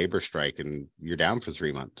a labor strike and you're down for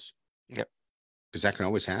 3 months? Yep. Because that can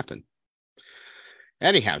always happen.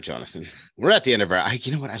 Anyhow, Jonathan, we're at the end of our.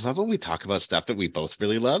 You know what? I love when we talk about stuff that we both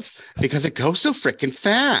really love, because it goes so freaking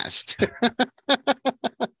fast.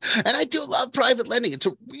 And I do love private lending. It's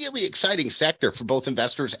a really exciting sector for both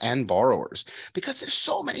investors and borrowers, because there's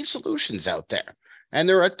so many solutions out there. And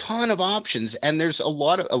there are a ton of options, and there's a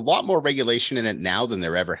lot more regulation in it now than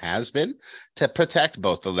there ever has been to protect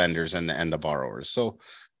both the lenders and the borrowers. So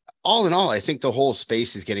all in all, I think the whole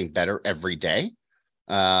space is getting better every day.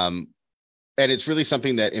 And it's really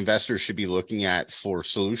something that investors should be looking at for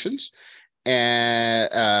solutions,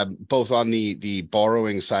 and both on the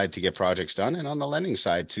borrowing side to get projects done, and on the lending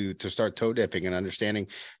side to start toe dipping and understanding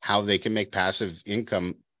how they can make passive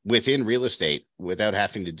income within real estate without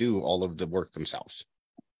having to do all of the work themselves,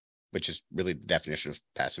 which is really the definition of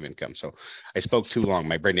passive income. So I spoke too long.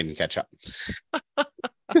 My brain didn't catch up.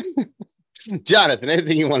 Jonathan,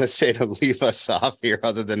 anything you want to say to leave us off here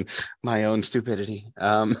other than my own stupidity?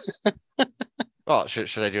 Well,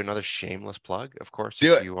 should I do another shameless plug? Of course,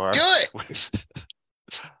 Do if it. you Do are it.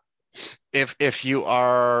 if you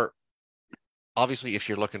are obviously, if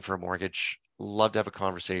you're looking for a mortgage, love to have a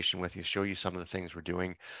conversation with you, show you some of the things we're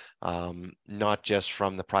doing, not just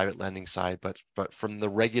from the private lending side, but from the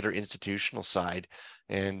regular institutional side,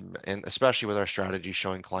 and especially with our strategy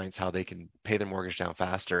showing clients how they can pay their mortgage down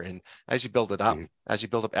faster. And as you build it up, as you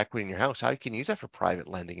build up equity in your house, how you can use that for private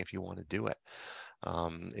lending if you want to do it.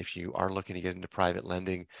 If you are looking to get into private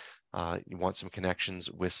lending, you want some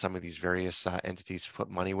connections with some of these various entities to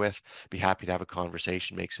put money with, be happy to have a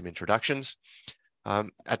conversation, make some introductions.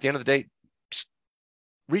 At the end of the day,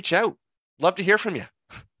 reach out. Love to hear from you.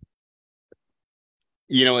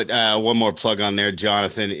 You know what? One more plug on there,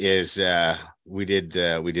 Jonathan, is we did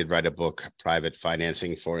write a book, Private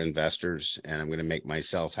Financing for Investors, and I'm going to make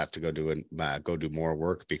myself have to go do more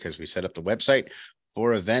work because we set up the website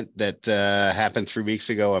for an event that happened 3 weeks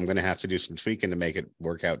ago. I'm going to have to do some tweaking to make it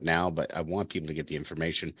work out now, but I want people to get the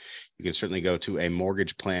information. You can certainly go to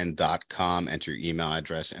amortgageplan.com, enter your email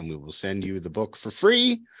address, and we will send you the book for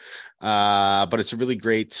free. But it's a really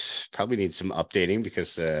great, probably needs some updating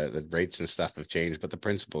because the rates and stuff have changed, but the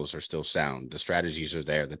principles are still sound. The strategies are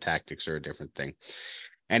there. The tactics are a different thing.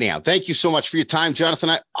 Anyhow, thank you so much for your time, Jonathan.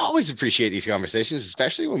 I always appreciate these conversations,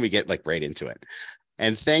 especially when we get like right into it.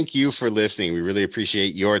 And thank you for listening. We really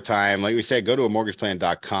appreciate your time. Like we said, go to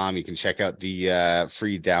amortgageplan.com. You can check out the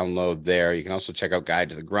free download there. You can also check out Guide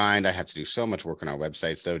to the Grind. I have to do so much work on our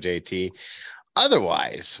websites, though, JT.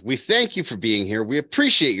 Otherwise, we thank you for being here. We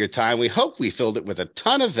appreciate your time. We hope we filled it with a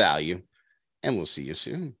ton of value, and we'll see you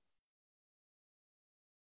soon.